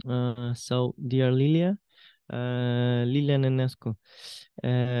 So, dear Lilia, Lilia Nenescu,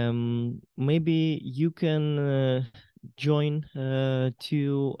 maybe you can join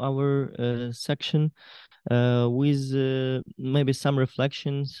to our section with maybe some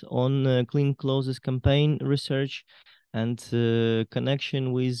reflections on Clean Clothes campaign research and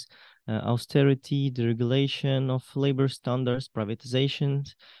connection with austerity, deregulation of labor standards,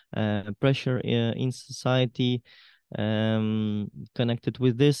 privatizations, pressure in society. Connected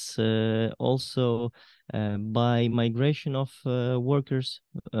with this, also by migration of workers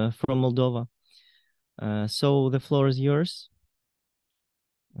from Moldova. So the floor is yours.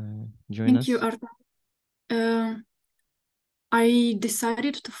 Join us. Thank you, Arta. I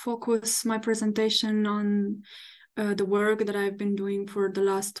decided to focus my presentation on the work that I've been doing for the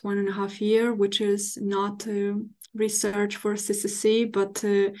last 1.5 years, which is not research for CCC, but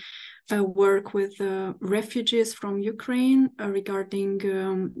work with refugees from Ukraine regarding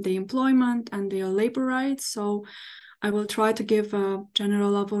the employment and their labor rights. So I will try to give a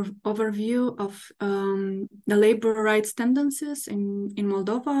general overview of the labor rights tendencies in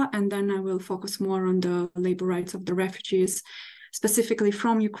Moldova, and then I will focus more on the labor rights of the refugees, specifically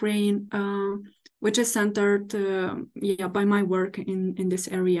from Ukraine, which is centered by my work in this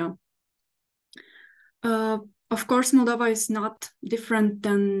area. Of course, Moldova is not different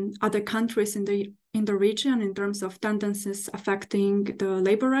than other countries in the region in terms of tendencies affecting the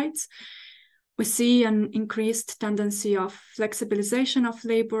labor rights. We see an increased tendency of flexibilization of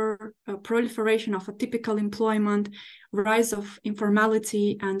labor, proliferation of atypical employment, rise of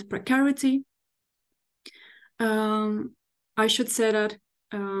informality and precarity. I should say that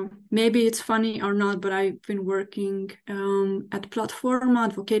maybe it's funny or not, but I've been working at Platforma,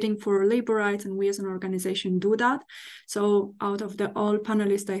 advocating for labor rights, and we as an organization do that. So out of all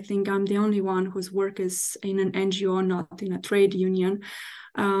panelists, I think I'm the only one whose work is in an NGO, not in a trade union.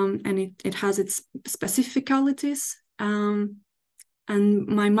 And it has its specificities. And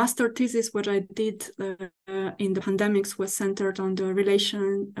my master thesis, what I did in the pandemics, was centered on the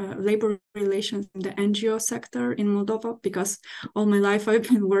labor relations in the NGO sector in Moldova, because all my life I've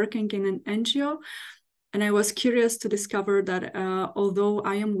been working in an NGO. And I was curious to discover that although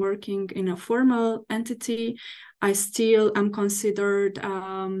I am working in a formal entity, I still am considered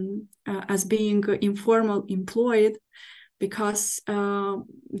as being informal employed, because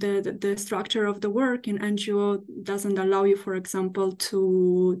the structure of the work in NGO doesn't allow you, for example,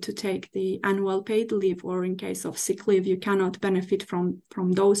 to take the annual paid leave, or in case of sick leave, you cannot benefit from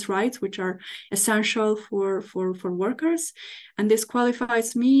those rights, which are essential for workers. And this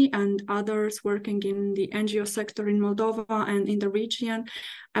qualifies me and others working in the NGO sector in Moldova and in the region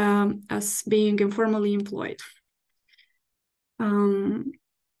as being informally employed.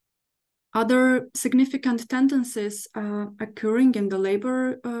 Other significant tendencies occurring in the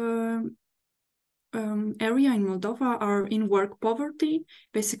labor area in Moldova are in work poverty.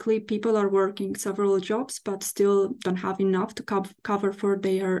 Basically, people are working several jobs, but still don't have enough to cover for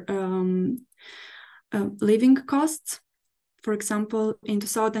their living costs. For example, in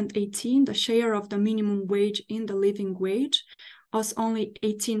 2018, the share of the minimum wage in the living wage was only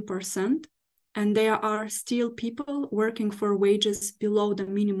 18%. And there are still people working for wages below the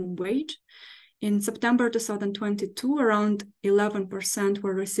minimum wage. In September 2022, around 11%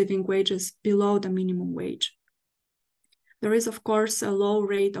 were receiving wages below the minimum wage. There is, of course, a low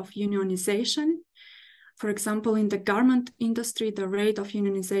rate of unionization. For example, in the garment industry, the rate of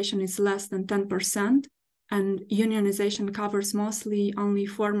unionization is less than 10%. And unionization covers mostly only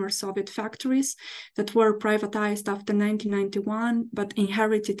former Soviet factories that were privatized after 1991, but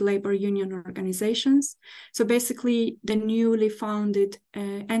inherited labor union organizations. So basically, the newly founded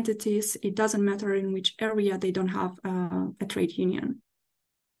entities, it doesn't matter in which area, they don't have a trade union.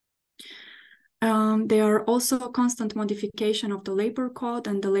 There are also constant modification of the labor code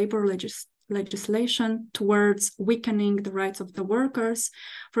and the labor legislation towards weakening the rights of the workers.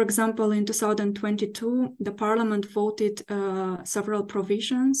 For example, in 2022, the parliament voted several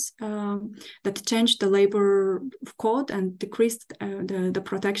provisions that changed the labor code and decreased the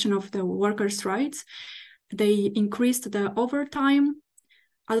protection of the workers' rights. They increased the overtime,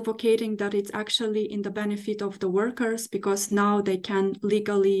 advocating that it's actually in the benefit of the workers, because now they can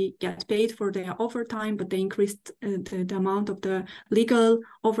legally get paid for their overtime, but they increased the amount of the legal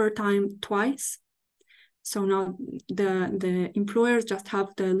overtime twice. So now the employers just have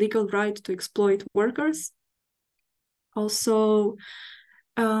the legal right to exploit workers. Also,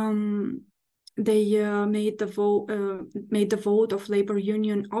 they made the vote of labor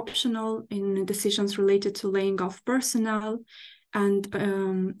union optional in decisions related to laying off personnel, and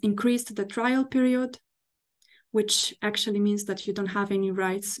increased the trial period, which actually means that you don't have any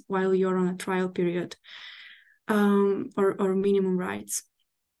rights while you're on a trial period, or minimum rights.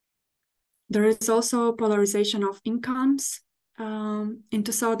 There is also polarization of incomes. In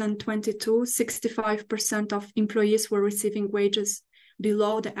 2022, 65% of employees were receiving wages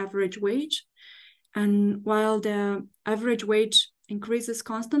below the average wage. And while the average wage increases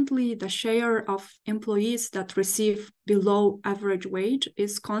constantly, the share of employees that receive below average wage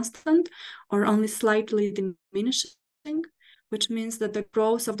is constant or only slightly diminishing, which means that the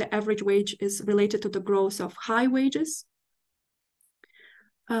growth of the average wage is related to the growth of high wages.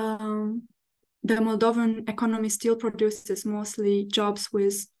 The Moldovan economy still produces mostly jobs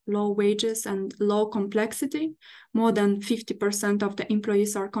with low wages and low complexity. More than 50% of the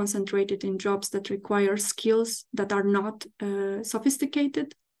employees are concentrated in jobs that require skills that are not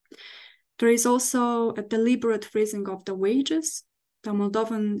sophisticated. There is also a deliberate freezing of the wages. The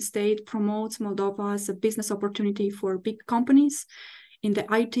Moldovan state promotes Moldova as a business opportunity for big companies in the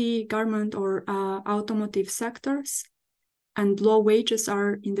IT, garment, or automotive sectors. And low wages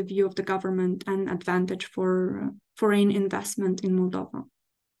are, in the view of the government, an advantage for foreign investment in Moldova.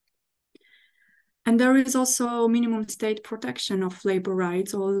 And there is also minimum state protection of labor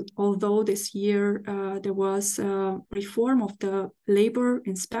rights, although this year there was a reform of the labor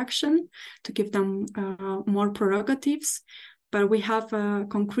inspection to give them more prerogatives. But we have a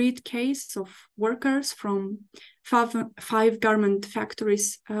concrete case of workers from five garment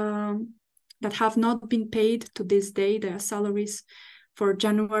factories that have not been paid to this day their salaries for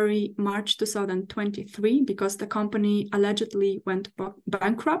January, March 2023, because the company allegedly went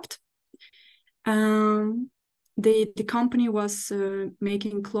bankrupt. The company was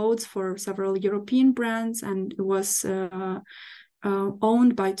making clothes for several European brands, and it was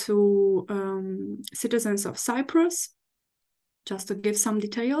owned by two citizens of Cyprus, just to give some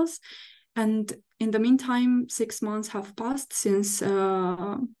details. And in the meantime, 6 months have passed since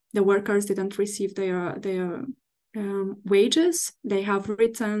the workers didn't receive their wages. They have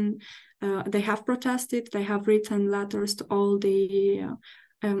written, they have protested, they have written letters to all the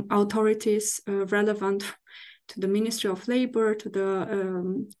authorities relevant to the Ministry of Labor, to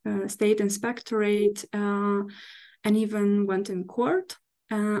the State Inspectorate, and even went in court.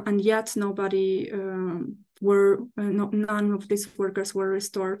 And yet nobody none of these workers were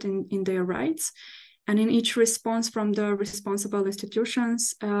restored in their rights. And in each response from the responsible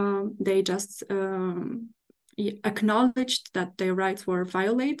institutions, they just acknowledged that their rights were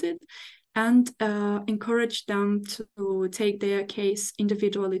violated and encouraged them to take their case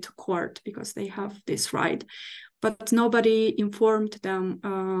individually to court because they have this right. But nobody informed them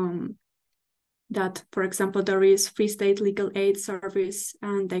that, for example, there is free state legal aid service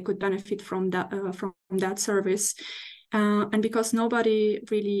and they could benefit from that service. And because nobody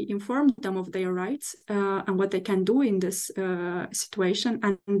really informed them of their rights and what they can do in this situation,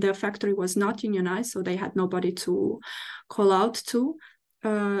 and the factory was not unionized, so they had nobody to call out to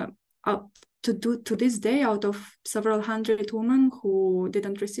this day, out of several hundred women who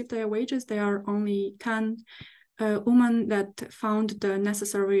didn't receive their wages, there are only 10 women that found the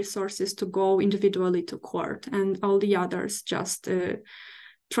necessary resources to go individually to court, and all the others just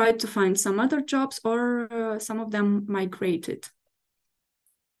tried to find some other jobs, or some of them migrated.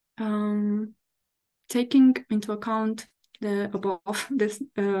 Taking into account above this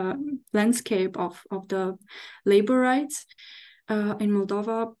landscape of the labor rights in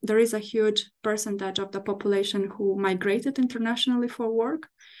Moldova, there is a huge percentage of the population who migrated internationally for work.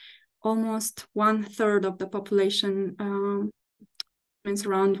 Almost 1/3 of the population, means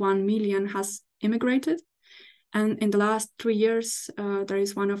around 1 million, has immigrated. And in the last 3 years, there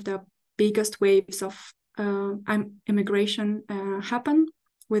is one of the biggest waves of immigration happen,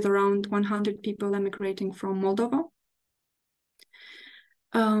 with around 100 people emigrating from Moldova.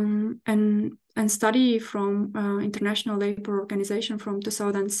 And study from International Labour Organization from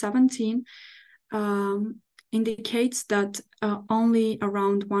 2017 indicates that only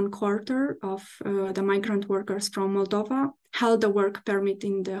around 1/4 of the migrant workers from Moldova held a work permit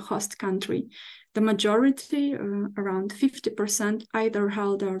in the host country. The majority, around 50%, either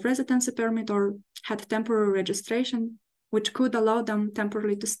held a residency permit or had temporary registration, which could allow them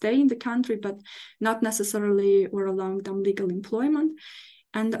temporarily to stay in the country, but not necessarily were allowing them legal employment.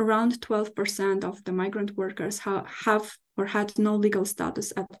 And around 12% of the migrant workers have or had no legal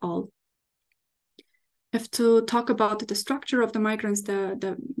status at all. If to talk about the structure of the migrants,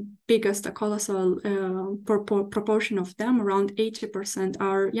 the biggest, a colossal proportion of them, around 80%,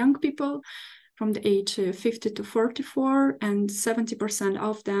 are young people from the age 50 to 44, and 70%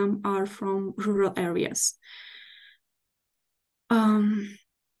 of them are from rural areas.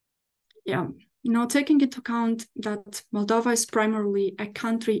 Taking into account that Moldova is primarily a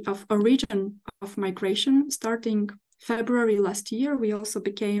country of origin of migration, starting February last year, we also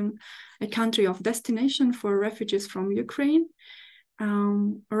became a country of destination for refugees from Ukraine.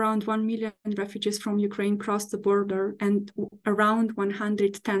 Around 1 million refugees from Ukraine crossed the border, and around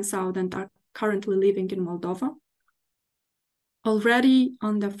 110,000 are currently living in Moldova. Already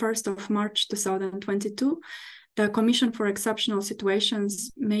on the 1st of March 2022, the Commission for Exceptional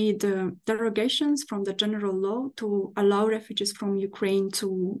Situations made derogations from the general law to allow refugees from Ukraine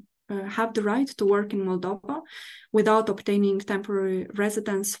to have the right to work in Moldova without obtaining temporary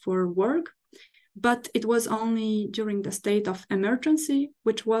residence for work. But it was only during the state of emergency,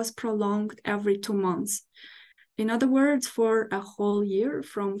 which was prolonged every 2 months. In other words, for a whole year,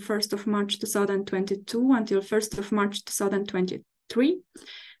 from 1st of March 2022 until 1st of March 2023,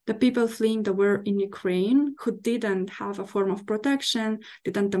 the people fleeing the war in Ukraine who didn't have a form of protection,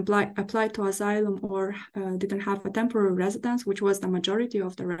 didn't apply to asylum, or didn't have a temporary residence, which was the majority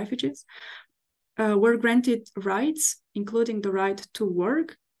of the refugees, were granted rights, including the right to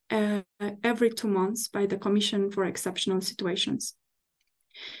work, every 2 months by the Commission for Exceptional Situations.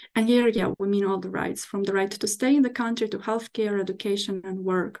 And here, we mean all the rights, from the right to stay in the country to healthcare, education, and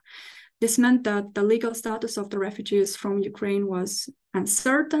work. This meant that the legal status of the refugees from Ukraine was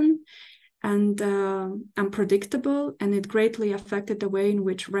uncertain and unpredictable, and it greatly affected the way in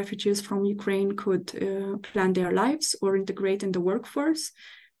which refugees from Ukraine could plan their lives or integrate in the workforce,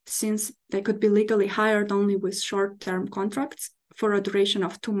 since they could be legally hired only with short-term contracts for a duration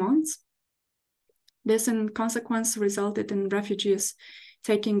of 2 months. This, in consequence, resulted in refugees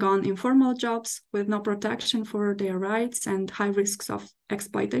taking on informal jobs with no protection for their rights and high risks of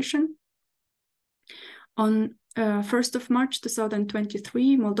exploitation. On 1st of March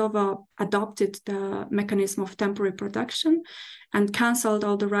 2023, Moldova adopted the mechanism of temporary protection and cancelled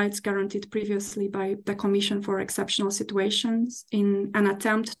all the rights guaranteed previously by the Commission for Exceptional Situations in an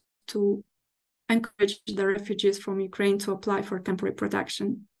attempt to encourage the refugees from Ukraine to apply for temporary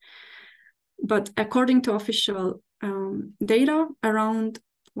protection. But according to official data, around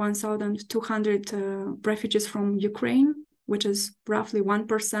 1,200 refugees from Ukraine, which is roughly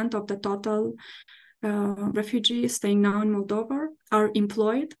 1% of the total refugees staying now in Moldova, are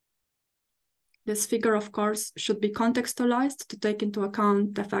employed. This figure, of course, should be contextualized to take into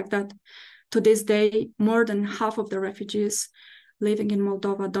account the fact that to this day, more than half of the refugees living in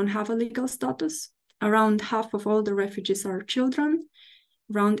Moldova don't have a legal status. Around half of all the refugees are children.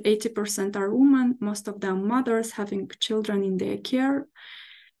 Around 80% are women, most of them mothers having children in their care.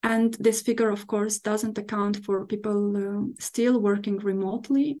 And this figure, of course, doesn't account for people still working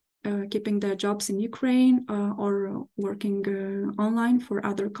remotely, keeping their jobs in Ukraine, or working online for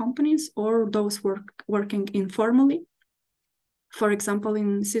other companies, or those working informally, for example,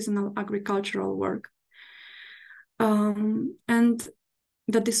 in seasonal agricultural work. And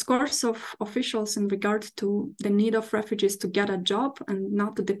the discourse of officials in regard to the need of refugees to get a job and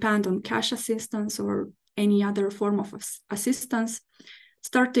not to depend on cash assistance or any other form of assistance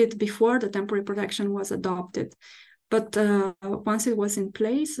started before the temporary protection was adopted. But once it was in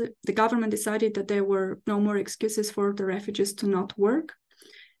place, the government decided that there were no more excuses for the refugees to not work.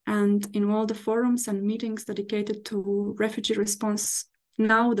 And in all the forums and meetings dedicated to refugee response,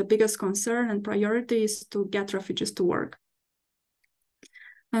 now the biggest concern and priority is to get refugees to work.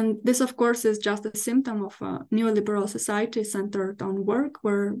 And this, of course, is just a symptom of a neoliberal society centered on work,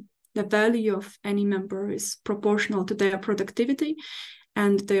 where the value of any member is proportional to their productivity,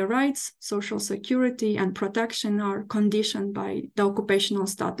 and their rights, social security, and protection are conditioned by the occupational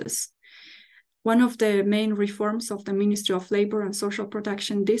status. One of the main reforms of the Ministry of Labor and Social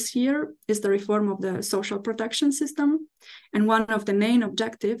Protection this year is the reform of the social protection system. And one of the main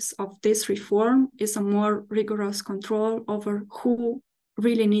objectives of this reform is a more rigorous control over who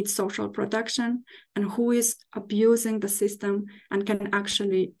really needs social protection and who is abusing the system and can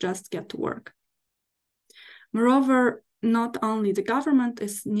actually just get to work. Moreover, not only the government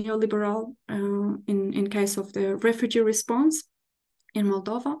is neoliberal in case of the refugee response in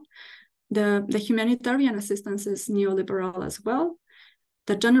Moldova, the humanitarian assistance is neoliberal as well.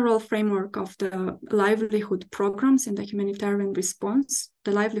 The general framework of the livelihood programs in the humanitarian response,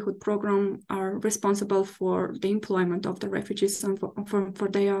 the livelihood program are responsible for the employment of the refugees and for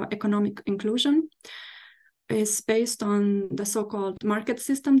their economic inclusion, is based on the so-called market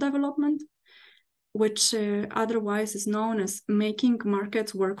system development, which otherwise is known as making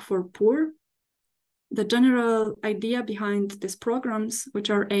markets work for poor. The general idea behind these programs, which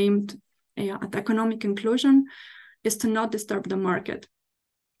are aimed at economic inclusion, is to not disturb the market.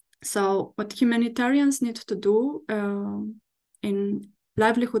 So what humanitarians need to do in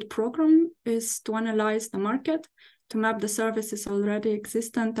livelihood program is to analyze the market, to map the services already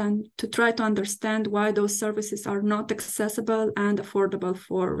existent and to try to understand why those services are not accessible and affordable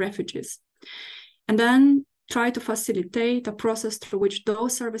for refugees. And then try to facilitate a process through which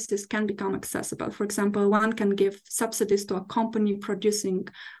those services can become accessible. For example, one can give subsidies to a company producing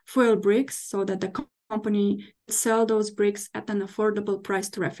fuel bricks so that the company sell those bricks at an affordable price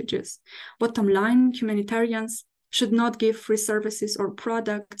to refugees. Bottom line, humanitarians should not give free services or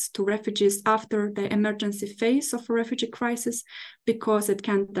products to refugees after the emergency phase of a refugee crisis, because it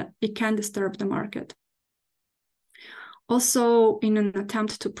can disturb the market. Also, in an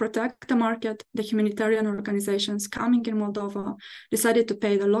attempt to protect the market, the humanitarian organizations coming in Moldova decided to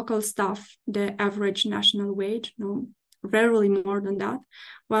pay the local staff the average national wage, rarely more than that,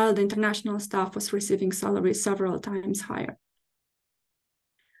 while the international staff was receiving salaries several times higher.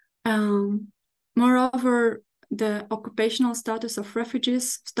 Moreover, the occupational status of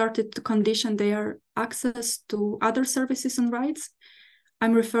refugees started to condition their access to other services and rights.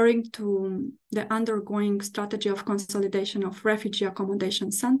 I'm referring to the undergoing strategy of consolidation of refugee accommodation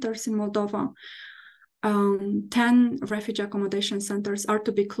centers in Moldova. 10 refugee accommodation centers are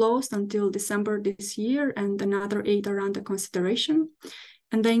to be closed until December this year, and another 8 are under consideration.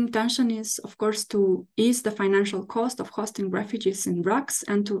 And the intention is, of course, to ease the financial cost of hosting refugees in RACs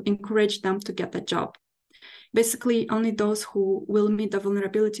and to encourage them to get a job. Basically, only those who will meet the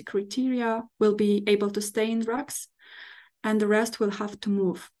vulnerability criteria will be able to stay in RACs, and the rest will have to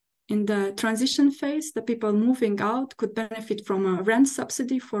move. In the transition phase, the people moving out could benefit from a rent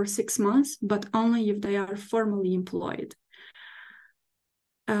subsidy for 6 months, but only if they are formally employed.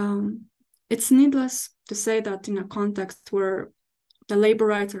 It's needless to say that in a context where the labor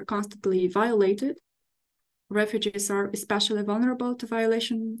rights are constantly violated, refugees are especially vulnerable to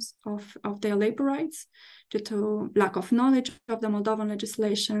violations of their labor rights due to lack of knowledge of the Moldovan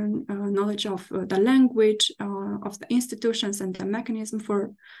legislation, knowledge of the language, of the institutions and the mechanism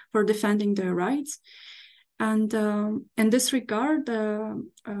for defending their rights. And in this regard,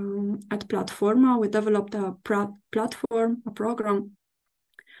 at Platforma, we developed a program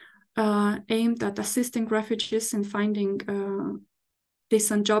aimed at assisting refugees in finding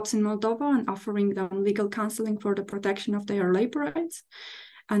decent jobs in Moldova and offering them legal counseling for the protection of their labor rights.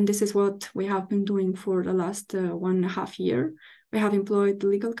 And this is what we have been doing for the last 1.5 years. We have employed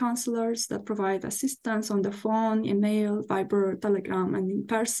legal counselors that provide assistance on the phone, email, Viber, Telegram, and in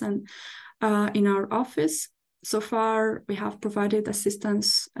person in our office. So far, we have provided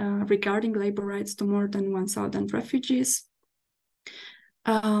assistance regarding labor rights to more than 1,000 refugees.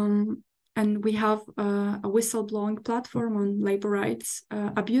 And we have a whistleblowing platform on labor rights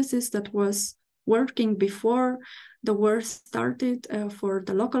abuses that was working before the war started for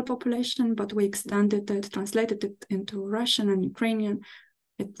the local population, but we extended it, translated it into Russian and Ukrainian,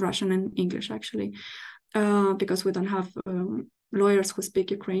 Russian and English actually, because we don't have lawyers who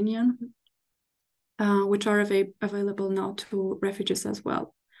speak Ukrainian, which are available now to refugees as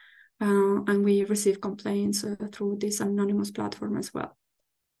well. And we receive complaints through this anonymous platform as well.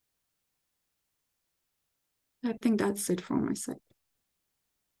 I think that's it from my side.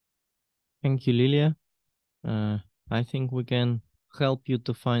 Thank you, Lilia. I think we can help you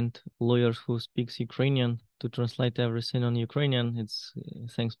to find lawyers who speaks Ukrainian to translate everything on Ukrainian. It's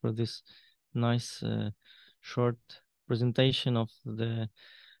thanks for this nice short presentation of the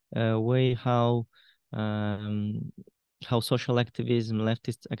way how social activism,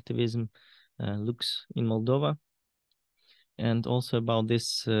 leftist activism looks in Moldova, and also about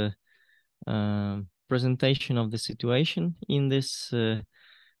this presentation of the situation in this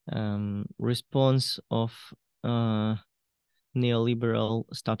response of neoliberal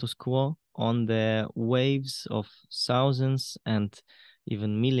status quo on the waves of thousands and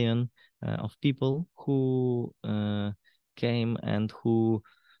even million of people who came and who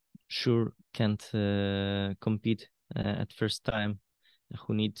sure can't compete at first time,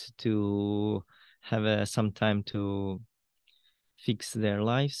 who need to have some time to fix their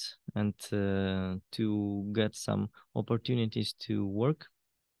lives and to get some opportunities to work.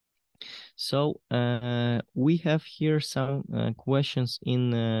 So we have here some questions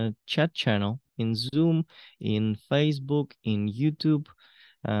in chat channel, in Zoom, in Facebook, in YouTube.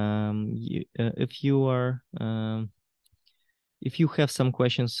 If you have some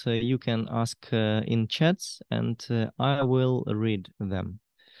questions, you can ask in chats, and I will read them.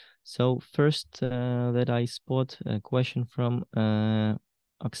 So first that I spot a question from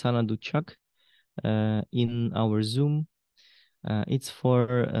Oksana Duchak in our Zoom. It's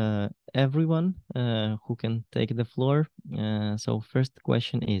for everyone who can take the floor. So first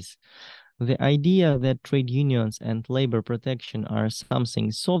question is, the idea that trade unions and labor protection are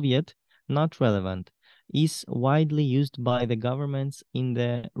something Soviet, not relevant. is widely used by the governments in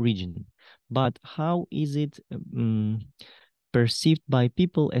the region. But how is it perceived by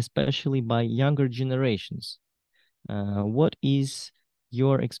people, especially by younger generations? What is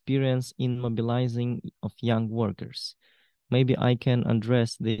your experience in mobilizing of young workers? Maybe I can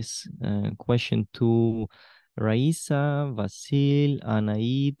address this question to Raisa, Vasil,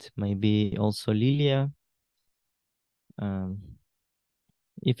 Anaid, maybe also Lilia.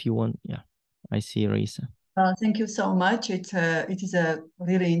 If you want, yeah, I see Raisa. Thank you so much. It is a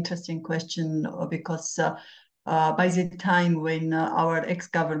really interesting question because by the time when our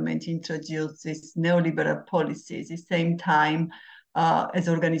ex-government introduced these neoliberal policies, the same time as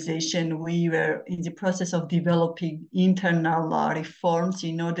organization, we were in the process of developing internal reforms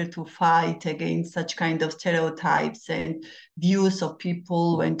in order to fight against such kind of stereotypes and views of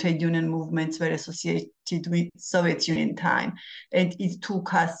people when trade union movements were associated with Soviet Union time. And it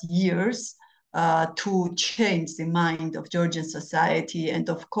took us years to change the mind of Georgian society. And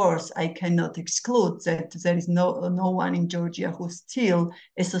of course, I cannot exclude that there is no one in Georgia who still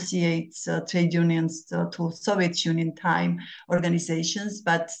associates trade unions to Soviet Union time organizations,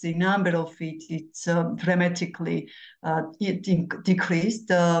 but the number of it's dramatically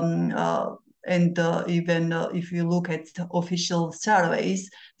decreased. And even if you look at official surveys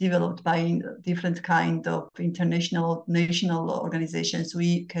developed by different kind of international national organizations,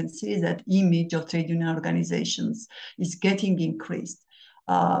 we can see that image of trade union organizations is getting increased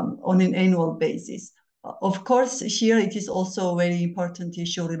on an annual basis. Of course, here it is also a very important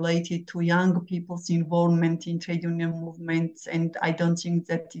issue related to young people's involvement in trade union movements. And I don't think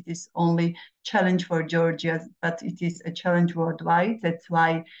that it is only challenge for Georgia, but it is a challenge worldwide. That's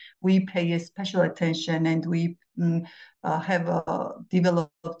why we pay a special attention, and we have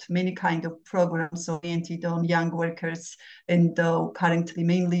developed many kind of programs oriented on young workers. And currently,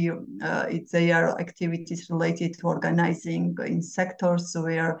 mainly, they are activities related to organizing in sectors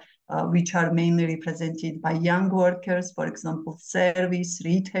where which are mainly represented by young workers, for example, service,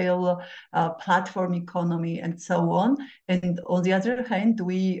 retail, platform economy, and so on. And on the other hand,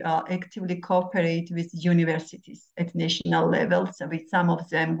 we actively cooperate with universities at national level. So with some of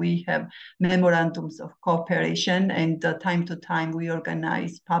them, we have memorandums of cooperation, and time to time, we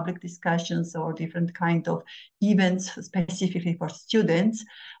organize public discussions or different kind of events specifically for students.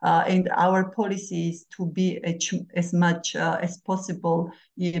 And our policy is to be as much as possible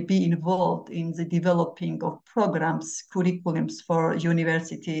be involved in the developing of programs, curriculums for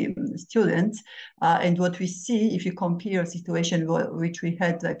university students. And what we see, if you compare a situation which we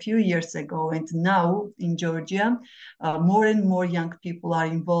had a few years ago and now in Georgia, more and more young people are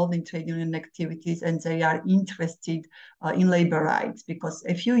involved in trade union activities, and they are interested in labor rights, because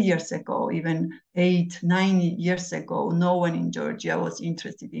a few years ago, even 8-9 years ago, no one in Georgia was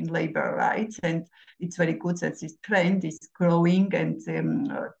interested in labor rights. And it's very good that this trend is growing, and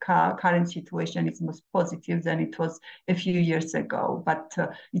current situation is most positive than it was a few years ago. But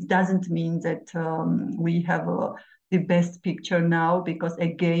it doesn't mean that we have the best picture now, because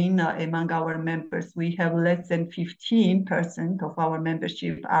again, among our members, we have less than 15% of our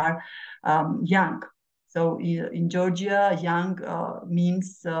membership are young. So in Georgia, young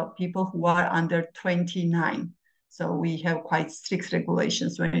means people who are under 29. So we have quite strict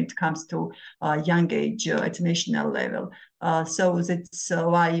regulations when it comes to young age at national level. So that's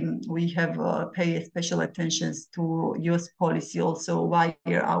why we have paid special attention to youth policy. Also, via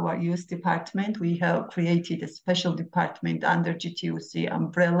our youth department, we have created a special department under GTUC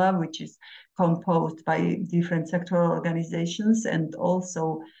umbrella, which is composed by different sectoral organizations, and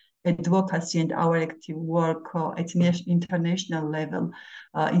also advocacy and our active work at international level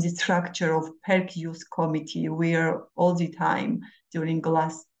in the structure of PERC Youth Committee, where all the time during the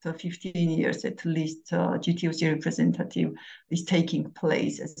last 15 years at least, GTUC representative is taking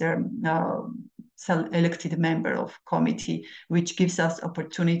place as their elected member of committee, which gives us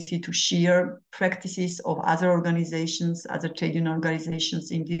opportunity to share practices of other organizations, other trade union organizations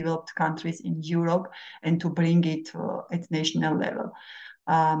in developed countries in Europe, and to bring it at national level.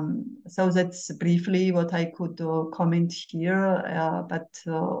 So that's briefly what I could comment here. But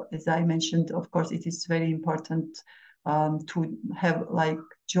as I mentioned, of course, it is very important to have like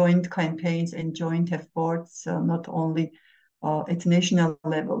joint campaigns and joint efforts, not only at national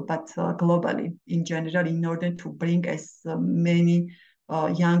level, but globally in general, in order to bring as many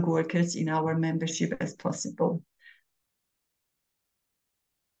young workers in our membership as possible.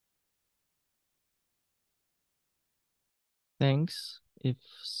 Thanks. If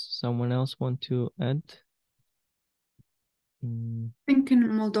someone else want to add? I think in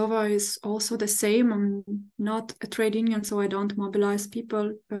Moldova is also the same. I'm not a trade union, so I don't mobilize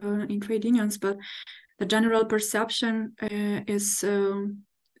people in trade unions, but the general perception is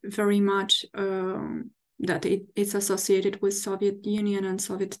very much that it's associated with Soviet Union and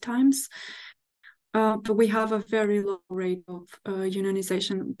Soviet times. But we have a very low rate of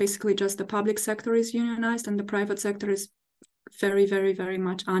unionization. Basically, just the public sector is unionized, and the private sector is very, very, very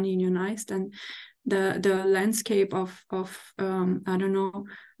much ununionized. And the landscape of I don't know,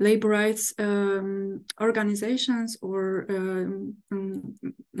 labor rights organizations or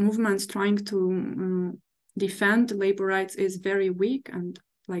movements trying to defend labor rights is very weak and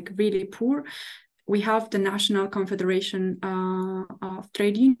like really poor. We have the National Confederation of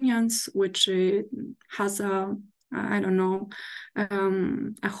Trade Unions, which has a, I don't know,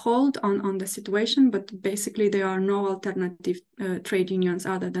 a hold on the situation, but basically there are no alternative trade unions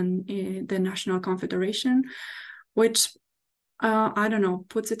other than the National Confederation, which, I don't know,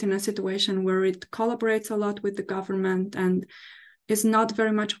 puts it in a situation where it collaborates a lot with the government and is not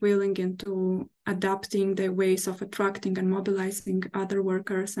very much willing into adapting their ways of attracting and mobilizing other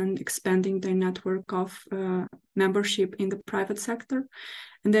workers and expanding their network of membership in the private sector.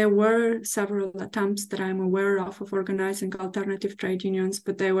 And there were several attempts that I'm aware of organizing alternative trade unions,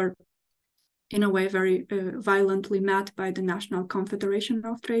 but they were in a way very violently met by the National Confederation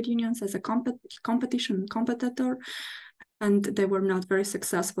of Trade Unions as a competitor, and they were not very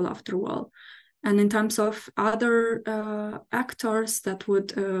successful after all. And in terms of other actors that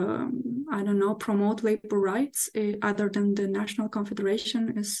would, I don't know, promote labor rights, other than the National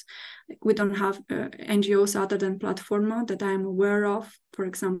Confederation, we don't have NGOs other than Platforma that I'm aware of, for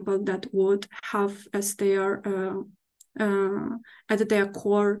example, that would have as their at their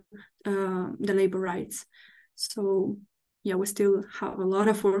core the labor rights. So yeah, we still have a lot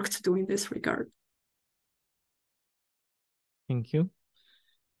of work to do in this regard. Thank you.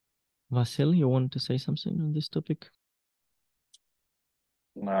 Vasil, you want to say something on this topic?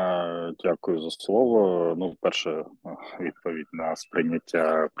 Дякую за слово. Ну, перше, відповідь на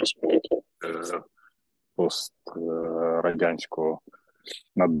сприйняття проспілки пострадянського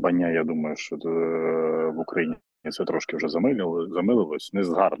надбання. Я думаю, що в Україні це трошки вже замилилось. Не з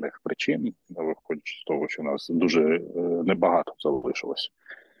гарних причин, виходячи з того, що у нас дуже небагато залишилось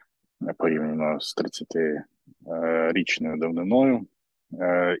порівняно з 30-річною давниною.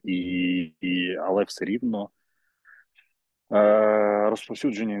 Але все рівно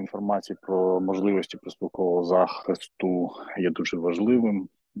розповсюдження інформації про можливості профспілкового захисту є дуже важливим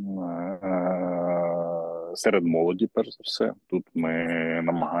серед молоді, перш за все. Тут ми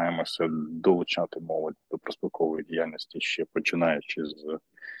намагаємося долучати молодь до профспілкової діяльності ще починаючи з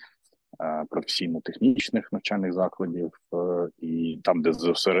професійно-технічних навчальних закладів і там, де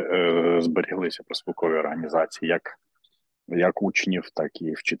зберіглися профспілкові організації, як учнів, так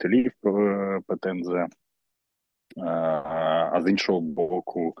і вчителів ПТНЗ. А з іншого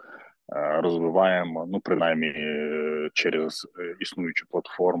боку, розвиваємо, ну, принаймні, через існуючу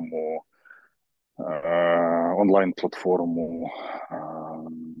платформу, онлайн-платформу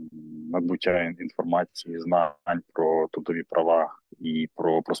набуття інформації, знань про трудові права і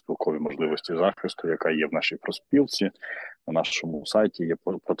про профспілкові можливості захисту, яка є в нашій профспілці. На нашому сайті є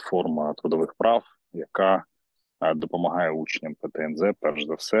платформа трудових прав, яка допомагає учням ПТНЗ, перш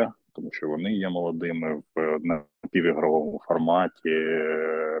за все, тому що вони є молодими в напівігровому форматі,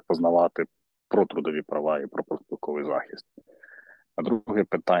 познавати про трудові права і про профспілковий захист. А друге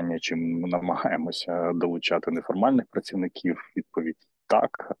питання, чи ми намагаємося долучати неформальних працівників? Відповідь –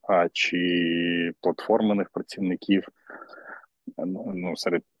 так. А чи платформених працівників? Ну,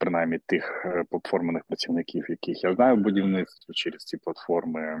 серед, принаймні, тих платформених працівників, яких я знаю в будівництві, через ці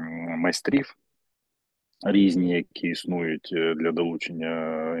платформи майстрів різні, які існують для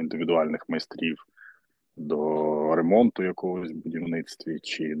долучення індивідуальних майстрів до ремонту якогось будівництві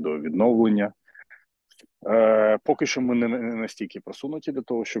чи до відновлення. Поки що ми не настільки просунуті для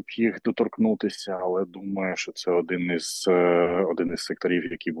того, щоб їх доторкнутися, але думаю, що це один із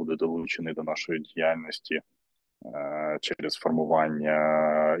секторів, який буде долучений до нашої діяльності через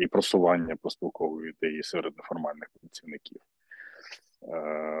формування і просування профспілкової ідеї серед неформальних працівників.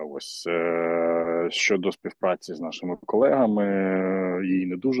 Ось щодо співпраці з нашими колегами, її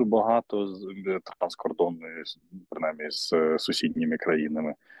не дуже багато, транскордонної, принаймні з сусідніми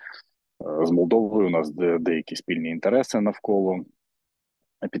країнами. З Молдовою у нас деякі спільні інтереси навколо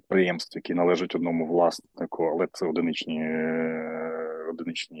підприємств, які належать одному власнику, але це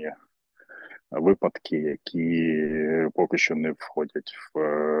одиничні випадки, які поки що не входять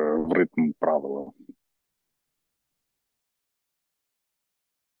в ритм правил.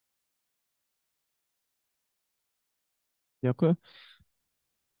 Дякую.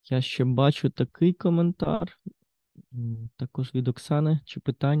 Я ще бачу такий коментар, також від Оксани, чи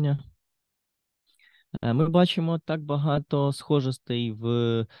питання. Ми бачимо так багато схожостей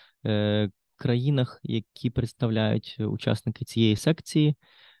в країнах, які представляють учасники цієї секції.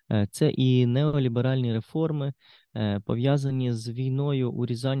 Це і неоліберальні реформи, пов'язані з війною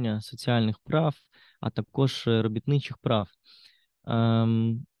урізання соціальних прав, а також робітничих прав.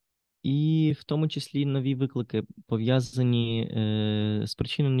 І в тому числі нові виклики, пов'язані,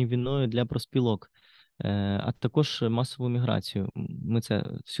 спричинені війною для профспілок, а також масову міграцію. Ми це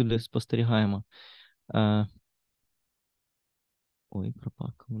всюди спостерігаємо. Ой,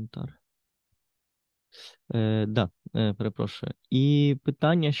 пропав коментар. Перепрошую. І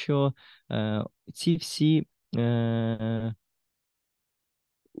питання, що ці всі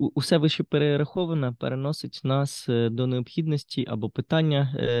усе вище перераховане переносить нас до необхідності або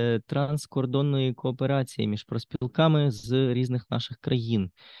питання транскордонної кооперації між профспілками з різних наших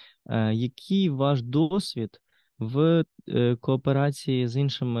країн. Який ваш досвід в кооперації з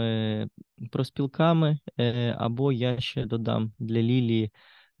іншими профспілками, або я ще додам для Лілії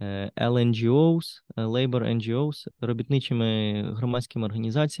LNGOs, Labor NGOs, робітничими громадськими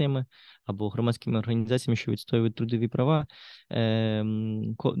організаціями або громадськими організаціями, що відстоюють трудові права,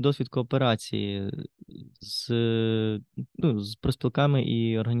 досвід кооперації з профспілками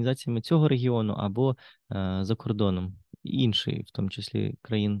і організаціями цього регіону або за кордоном, інші, в тому числі,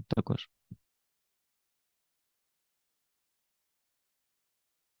 країн також.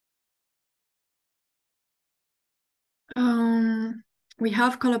 We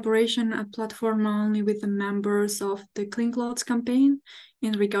have collaboration at Platforma only with the members of the Clean Clothes campaign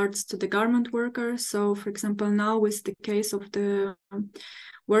in regards to the garment workers. So, for example, now with the case of the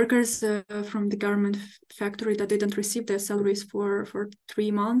workers from the garment factory that didn't receive their salaries for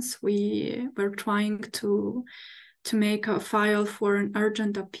 3 months, we were trying to make a file for an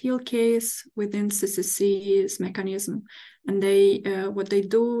urgent appeal case within CCC's mechanism. And they, what they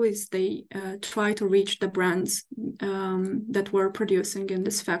do is they try to reach the brands that were producing in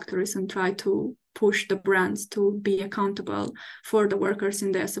these factories and try to push the brands to be accountable for the workers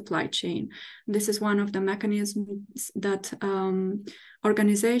in their supply chain. This is one of the mechanisms that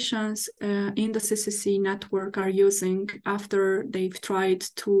organizations in the CCC network are using after they've tried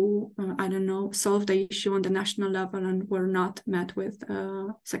to, solve the issue on the national level and were not met with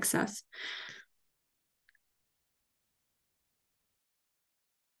success.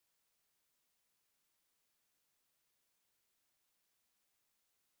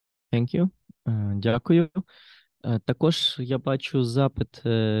 Thank you. Дякую. Також я бачу запит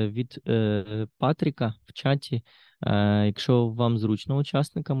від Патріка в чаті. Якщо вам зручно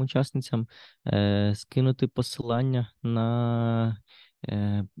учасницям, скинути посилання на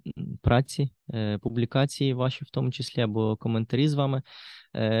праці, публікації ваші в тому числі, або коментарі з вами.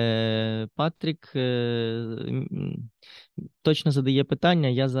 Патрік точно задає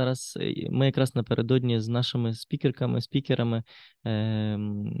питання. Ми якраз напередодні з нашими спікерами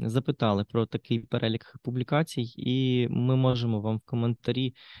запитали про такий перелік публікацій, і ми можемо вам в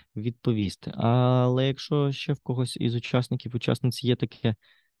коментарі відповісти. Але якщо ще в когось із учасниць є таке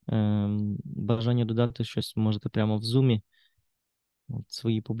бажання додати щось, можете прямо в Zoom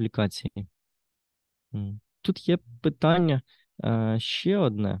свої публікації. Тут є питання ще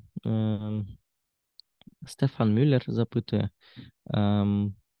одне. Стефан Мюллер запитує.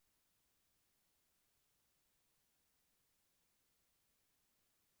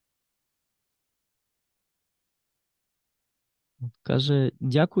 Каже,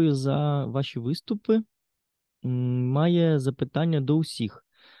 дякую за ваші виступи. Має запитання до усіх.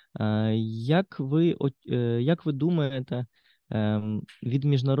 Як ви думаєте, від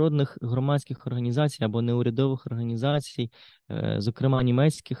міжнародних громадських організацій або неурядових організацій, зокрема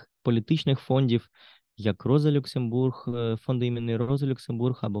німецьких політичних фондів, як Роза Люксембург, фонди імені Рози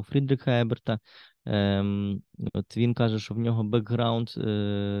Люксембург або Фрідріха Еберта, от він каже, що в нього бекграунд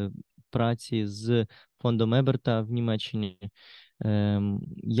праці з фондом Еберта в Німеччині,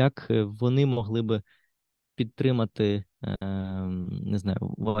 як вони могли би підтримати, не знаю,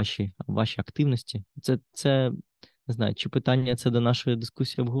 ваші активності? Це не знаю, чи питання це до нашої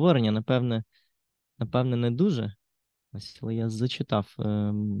дискусії обговорення, напевне, не дуже. Ось, але я зачитав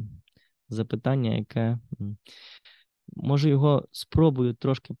запитання, яке, може, його спробую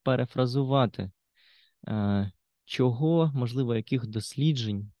трошки перефразувати. Чого, можливо, яких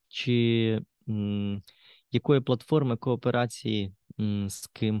досліджень, чи якої платформи кооперації з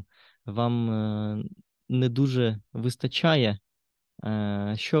ким вам не дуже вистачає,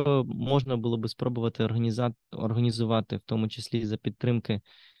 що можна було би спробувати організувати, в тому числі за підтримки,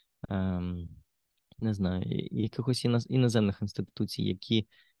 не знаю, якихось іноземних інституцій, які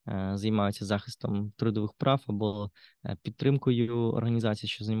займаються захистом трудових прав або підтримкою організацій,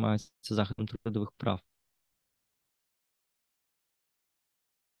 що займаються захистом трудових прав.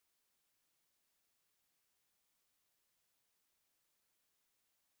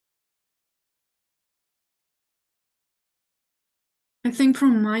 I think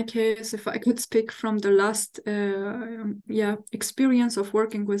from my case, if I could speak from the last experience of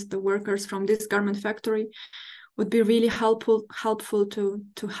working with the workers from this garment factory, would be really helpful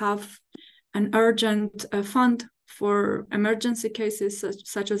to have an urgent fund for emergency cases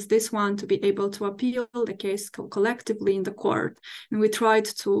such as this one, to be able to appeal the case collectively in the court. And we tried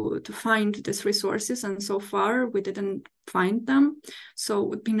to find these resources, and so far we didn't find them. So it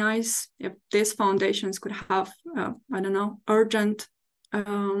would be nice if these foundations could have, I don't know, urgent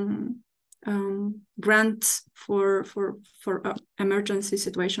grants for emergency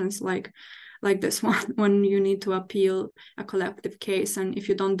situations like this one, when you need to appeal a collective case. And if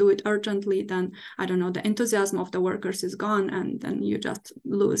you don't do it urgently, then, I don't know, the enthusiasm of the workers is gone, and then you just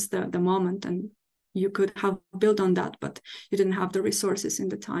lose the moment. And you could have built on that, but you didn't have the resources in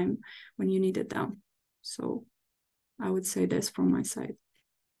the time when you needed them. So I would say this from my side.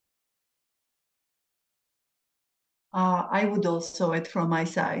 I would also add from my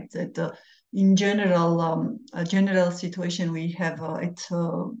side that in general, a general situation we have at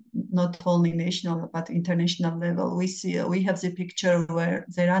not only national but international level, we have the picture where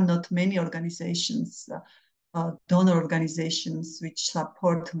there are not many organizations, donor organizations which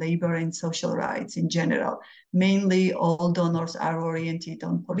support labor and social rights in general. Mainly all donors are oriented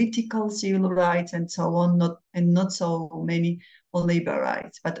on political, civil rights and so on, not so many on labor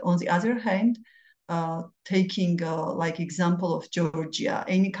rights. But on the other hand, taking like example of Georgia,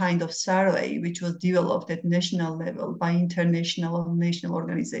 any kind of survey which was developed at national level by international and national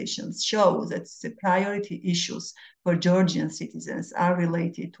organizations shows that the priority issues for Georgian citizens are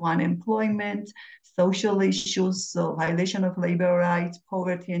related to unemployment, social issues, violation of labor rights,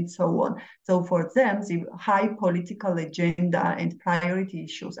 poverty, and so on. So for them, the high political agenda and priority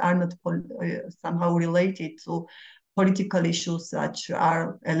issues are not somehow related to political issues such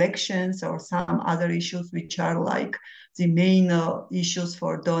are elections or some other issues which are like the main issues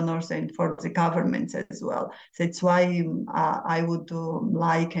for donors and for the governments as well. That's why I would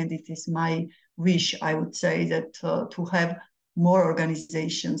like, and it is my wish, I would say, that to have more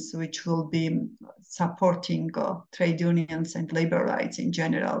organizations which will be supporting trade unions and labor rights in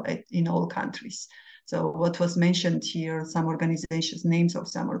general in all countries. So what was mentioned here, some organizations, names of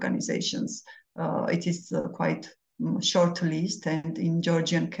some organizations, it is quite short list, and in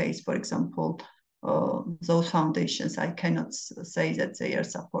Georgian case, for example, those foundations, I cannot say that they are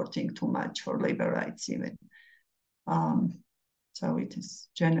supporting too much for labor rights even. So it is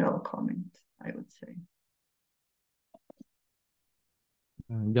general comment, I would say.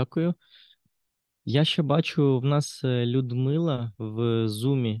 Дякую. Я ще бачу, в нас Людмила в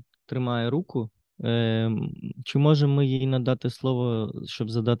Зумі тримає руку. Чи можемо ми їй надати слово, щоб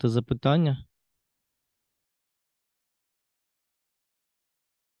задати запитання?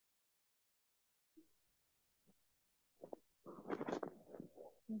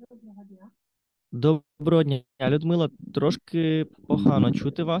 Доброго дня, Людмила, трошки погано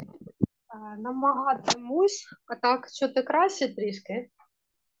чути вас. Намагатимусь, а так чути краще трішки.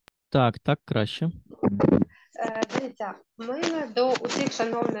 Так, краще. Дивіться, в мене до усіх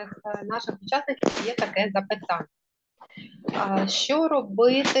шановних наших учасників є таке запитання. Що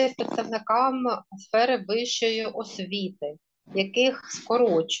робити представникам сфери вищої освіти, яких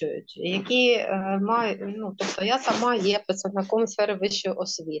скорочують, які мають, тобто я сама є представником сфери вищої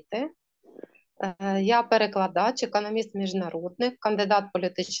освіти, я перекладач, економіст-міжнародник, кандидат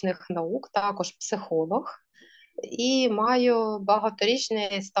політичних наук, також психолог, і маю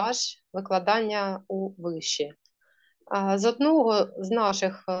багаторічний стаж викладання у виші. З одного з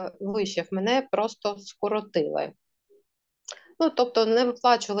наших вишів мене просто скоротили. Тобто не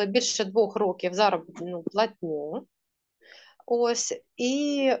виплачували більше 2 років заробітну платню. Ось,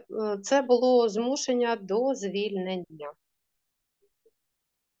 і це було змушення до звільнення.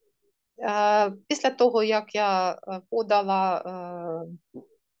 Після того, як я подала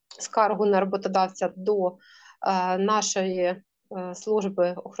скаргу на роботодавця до нашої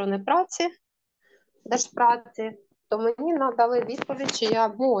служби охорони праці, Держпраці, то мені надали відповідь, що я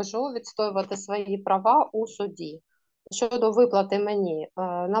можу відстоювати свої права у суді щодо виплати мені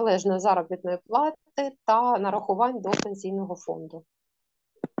належної заробітної плати та нарахувань до пенсійного фонду.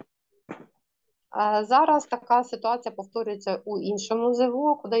 Зараз така ситуація повторюється у іншому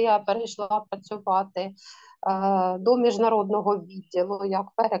ЗВО, куди я перейшла працювати до міжнародного відділу як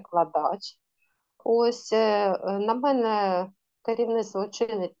перекладач. Ось на мене керівництво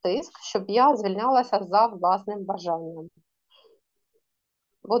чинить тиск, щоб я звільнялася за власним бажанням.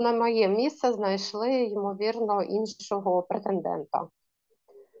 Бо на моє місце знайшли, ймовірно, іншого претендента.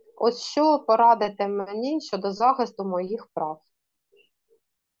 Ось що порадите мені щодо захисту моїх прав?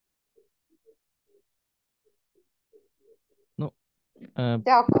 Ну,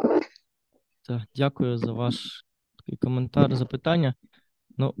 Дякую. дякую за ваш такий коментар, запитання.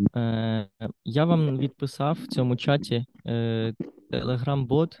 Ну, я вам відписав в цьому чаті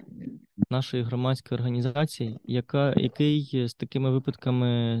телеграм-бот нашої громадської організації, який з такими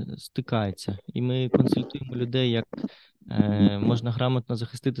випадками стикається. І ми консультуємо людей, як можна грамотно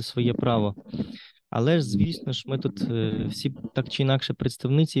захистити своє право. Але ж, звісно ж, ми тут всі так чи інакше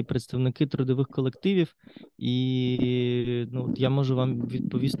представниці і представники трудових колективів, і ну, я можу вам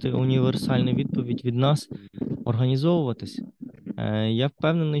відповісти універсальну відповідь від нас – організовуватись. Я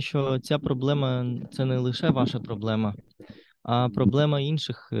впевнений, що ця проблема – це не лише ваша проблема, а проблема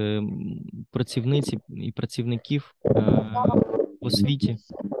інших працівниць і працівників в освіті.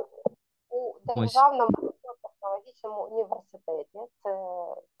 У Ось. Державному технологічному університеті, це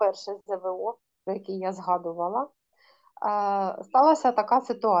перше ЗВО, про який я згадувала, сталася така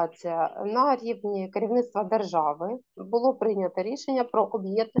ситуація. На рівні керівництва держави було прийнято рішення про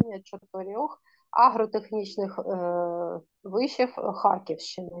об'єднання 4 агротехнічних вишів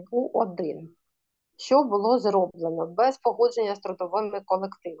Харківщини у один. Що було зроблено без погодження з трудовими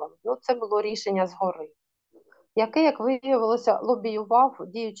колективами? Ну, це було рішення згори, яке, як виявилося, лобіював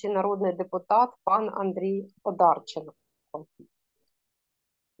діючий народний депутат пан Андрій Одарченко,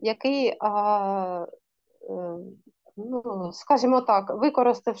 який, ну, скажімо так,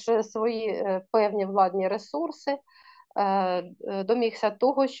 використавши свої певні владні ресурси, домігся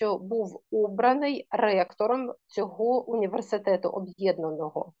того, що був обраний ректором цього університету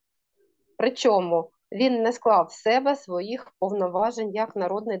об'єднаного. Причому він не склав в себе своїх повноважень як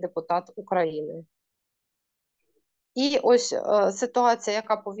народний депутат України. І ось ситуація,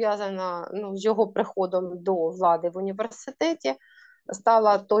 яка пов'язана з його приходом до влади в університеті,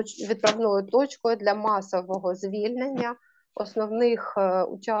 стала відправною точкою для масового звільнення основних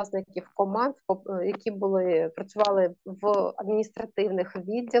учасників команд, які працювали в адміністративних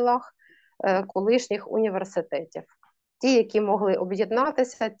відділах колишніх університетів. Ті, які могли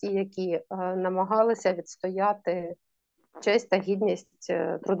об'єднатися, ті, які намагалися відстояти честь та гідність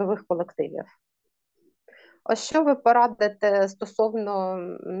трудових колективів. Ось що ви порадите стосовно,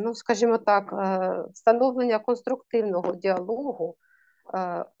 ну, скажімо так, встановлення конструктивного діалогу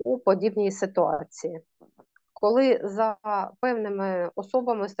у подібній ситуації, коли за певними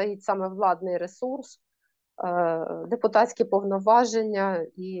особами стоїть саме владний ресурс, депутатські повноваження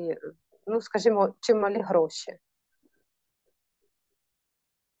і, ну, скажімо, чималі гроші?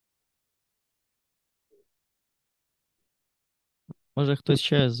 Може, хтось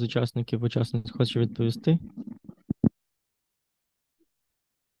ще з учасниць хоче відповісти?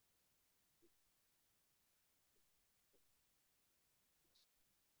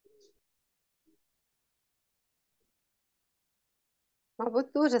 Мабуть,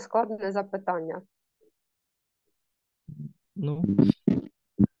 дуже складне запитання. Ну,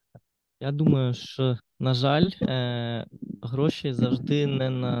 я думаю, що, на жаль, гроші завжди не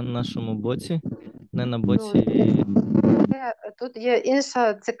на нашому боці, не на боці. Тут є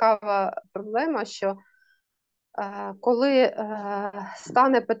інша цікава проблема, що коли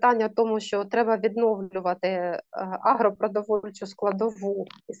стане питання в тому, що треба відновлювати агропродовольчу складову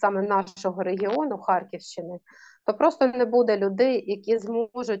і саме нашого регіону, Харківщини, то просто не буде людей, які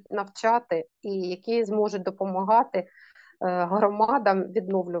зможуть навчати і які зможуть допомагати громадам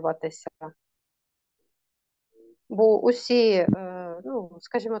відновлюватися. Бо усі, ну,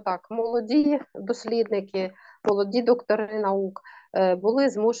 скажімо так, молоді дослідники, молоді доктори наук були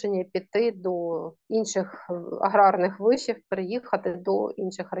змушені піти до інших аграрних вишів, переїхати до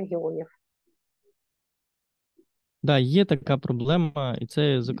інших регіонів. Да, є така проблема, і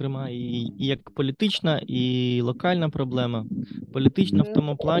це, зокрема, і як політична, і локальна проблема. Політична в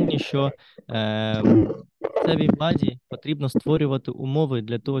тому плані, що місцевій владі потрібно створювати умови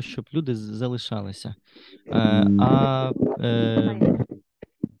для того, щоб люди залишалися.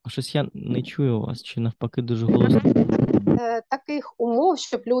 Щось я не чую вас, чи навпаки дуже голосно. Таких умов,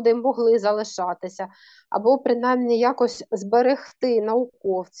 щоб люди могли залишатися, або принаймні якось зберегти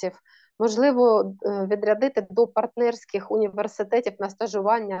науковців, можливо, відрядити до партнерських університетів на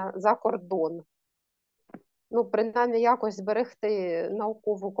стажування за кордон. Ну, принаймні якось зберегти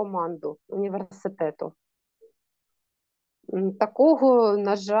наукову команду університету. Такого,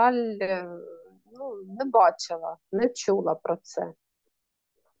 на жаль, ну, не бачила, не чула про це.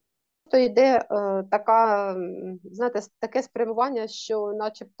 просто йде така, знаєте, таке спрямування, що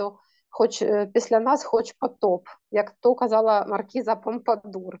начебто хоч після нас хоч потоп, як то казала маркіза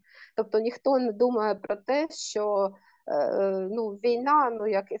Помпадур. Тобто ніхто не думає про те, що війна,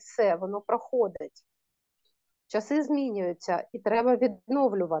 як і все, воно проходить. Часи змінюються і треба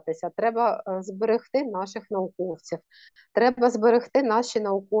відновлюватися, треба зберегти наших науковців, треба зберегти наші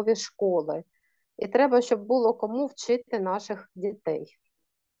наукові школи. І треба, щоб було кому вчити наших дітей.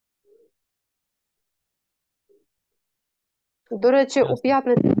 До речі, у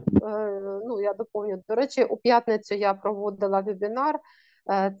п'ятницю, я доповню, до речі, у п'ятницю я проводила вебінар,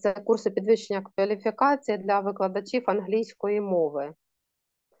 це курси підвищення кваліфікації для викладачів англійської мови.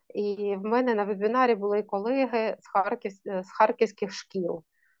 І в мене на вебінарі були колеги з харківських шкіл,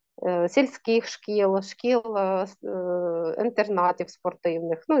 сільських шкіл, інтернатів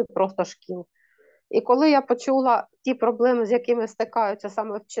спортивних, і просто шкіл. І коли я почула ті проблеми, з якими стикаються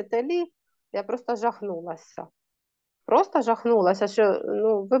саме вчителі, я просто жахнулася. Просто жахнулася, що,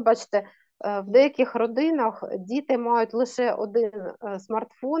 вибачте, в деяких родинах діти мають лише один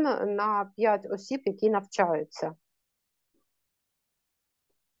смартфон на 5 осіб, які навчаються.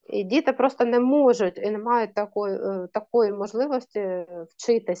 І діти просто не можуть і не мають такої можливості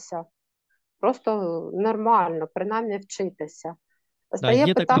вчитися. Просто нормально, принаймні вчитися.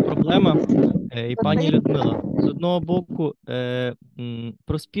 Є така проблема, і пані Людмила, з одного боку,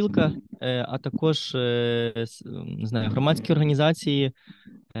 профспілка, а також не знаю, громадські організації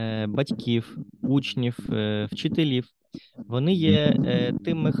батьків, учнів, вчителів, вони є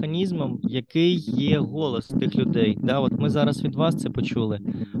тим механізмом, який є голос тих людей. От ми зараз від вас це почули.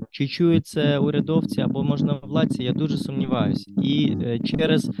 Чи чують це урядовці або можновладці, я дуже сумніваюся. І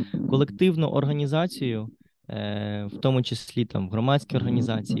через колективну організацію, в тому числі в громадські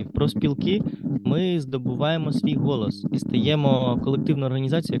організації, в профспілки, ми здобуваємо свій голос і стаємо колективною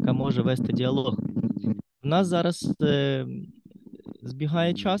організацією, яка може вести діалог. У нас зараз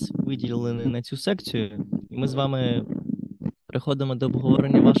збігає час, виділений на цю секцію, і ми з вами переходимо до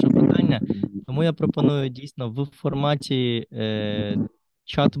обговорення вашого питання. Тому я пропоную дійсно в форматі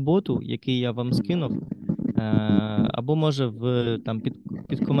чат-боту, який я вам скинув, або може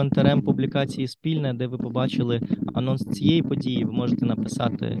під коментарем публікації спільне, де ви побачили анонс цієї події, ви можете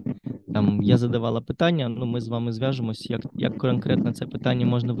написати, я задавала питання, ми з вами зв'яжемось, як конкретно це питання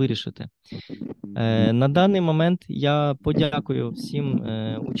можна вирішити. На даний момент я подякую всім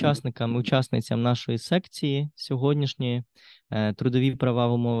учасникам і учасницям нашої секції сьогоднішньої «Трудові права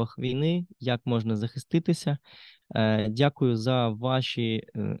в умовах війни. Як можна захиститися». Дякую за ваші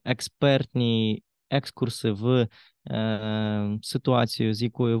експертні екскурси в ситуацію, з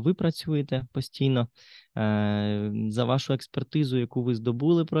якою ви працюєте постійно, за вашу експертизу, яку ви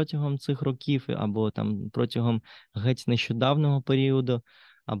здобули протягом цих років, або протягом геть нещодавнього періоду,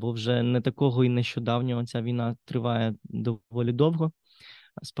 або вже не такого і нещодавнього, ця війна триває доволі довго.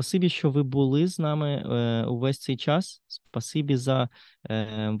 Спасибі, що ви були з нами увесь цей час. Спасибі за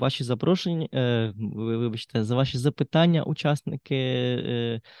ваші запрошення, вибачте, за ваші запитання,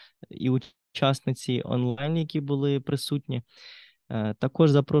 учасники і учасниці онлайн, які були присутні.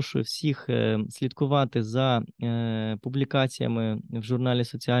 Також запрошую всіх слідкувати за публікаціями в журналі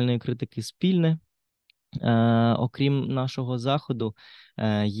соціальної критики «Спільне». Окрім нашого заходу,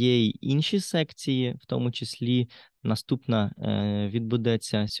 є й інші секції, в тому числі наступна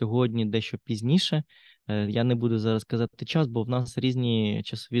відбудеться сьогодні дещо пізніше. Я не буду зараз казати час, бо в нас різні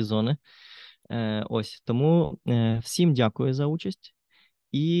часові зони. Тому всім дякую за участь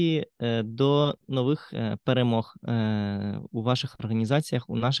і до нових перемог у ваших організаціях,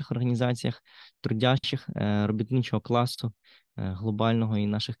 у наших організаціях, трудящих, робітничого класу глобального і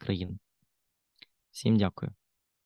наших країн. Всім дякую.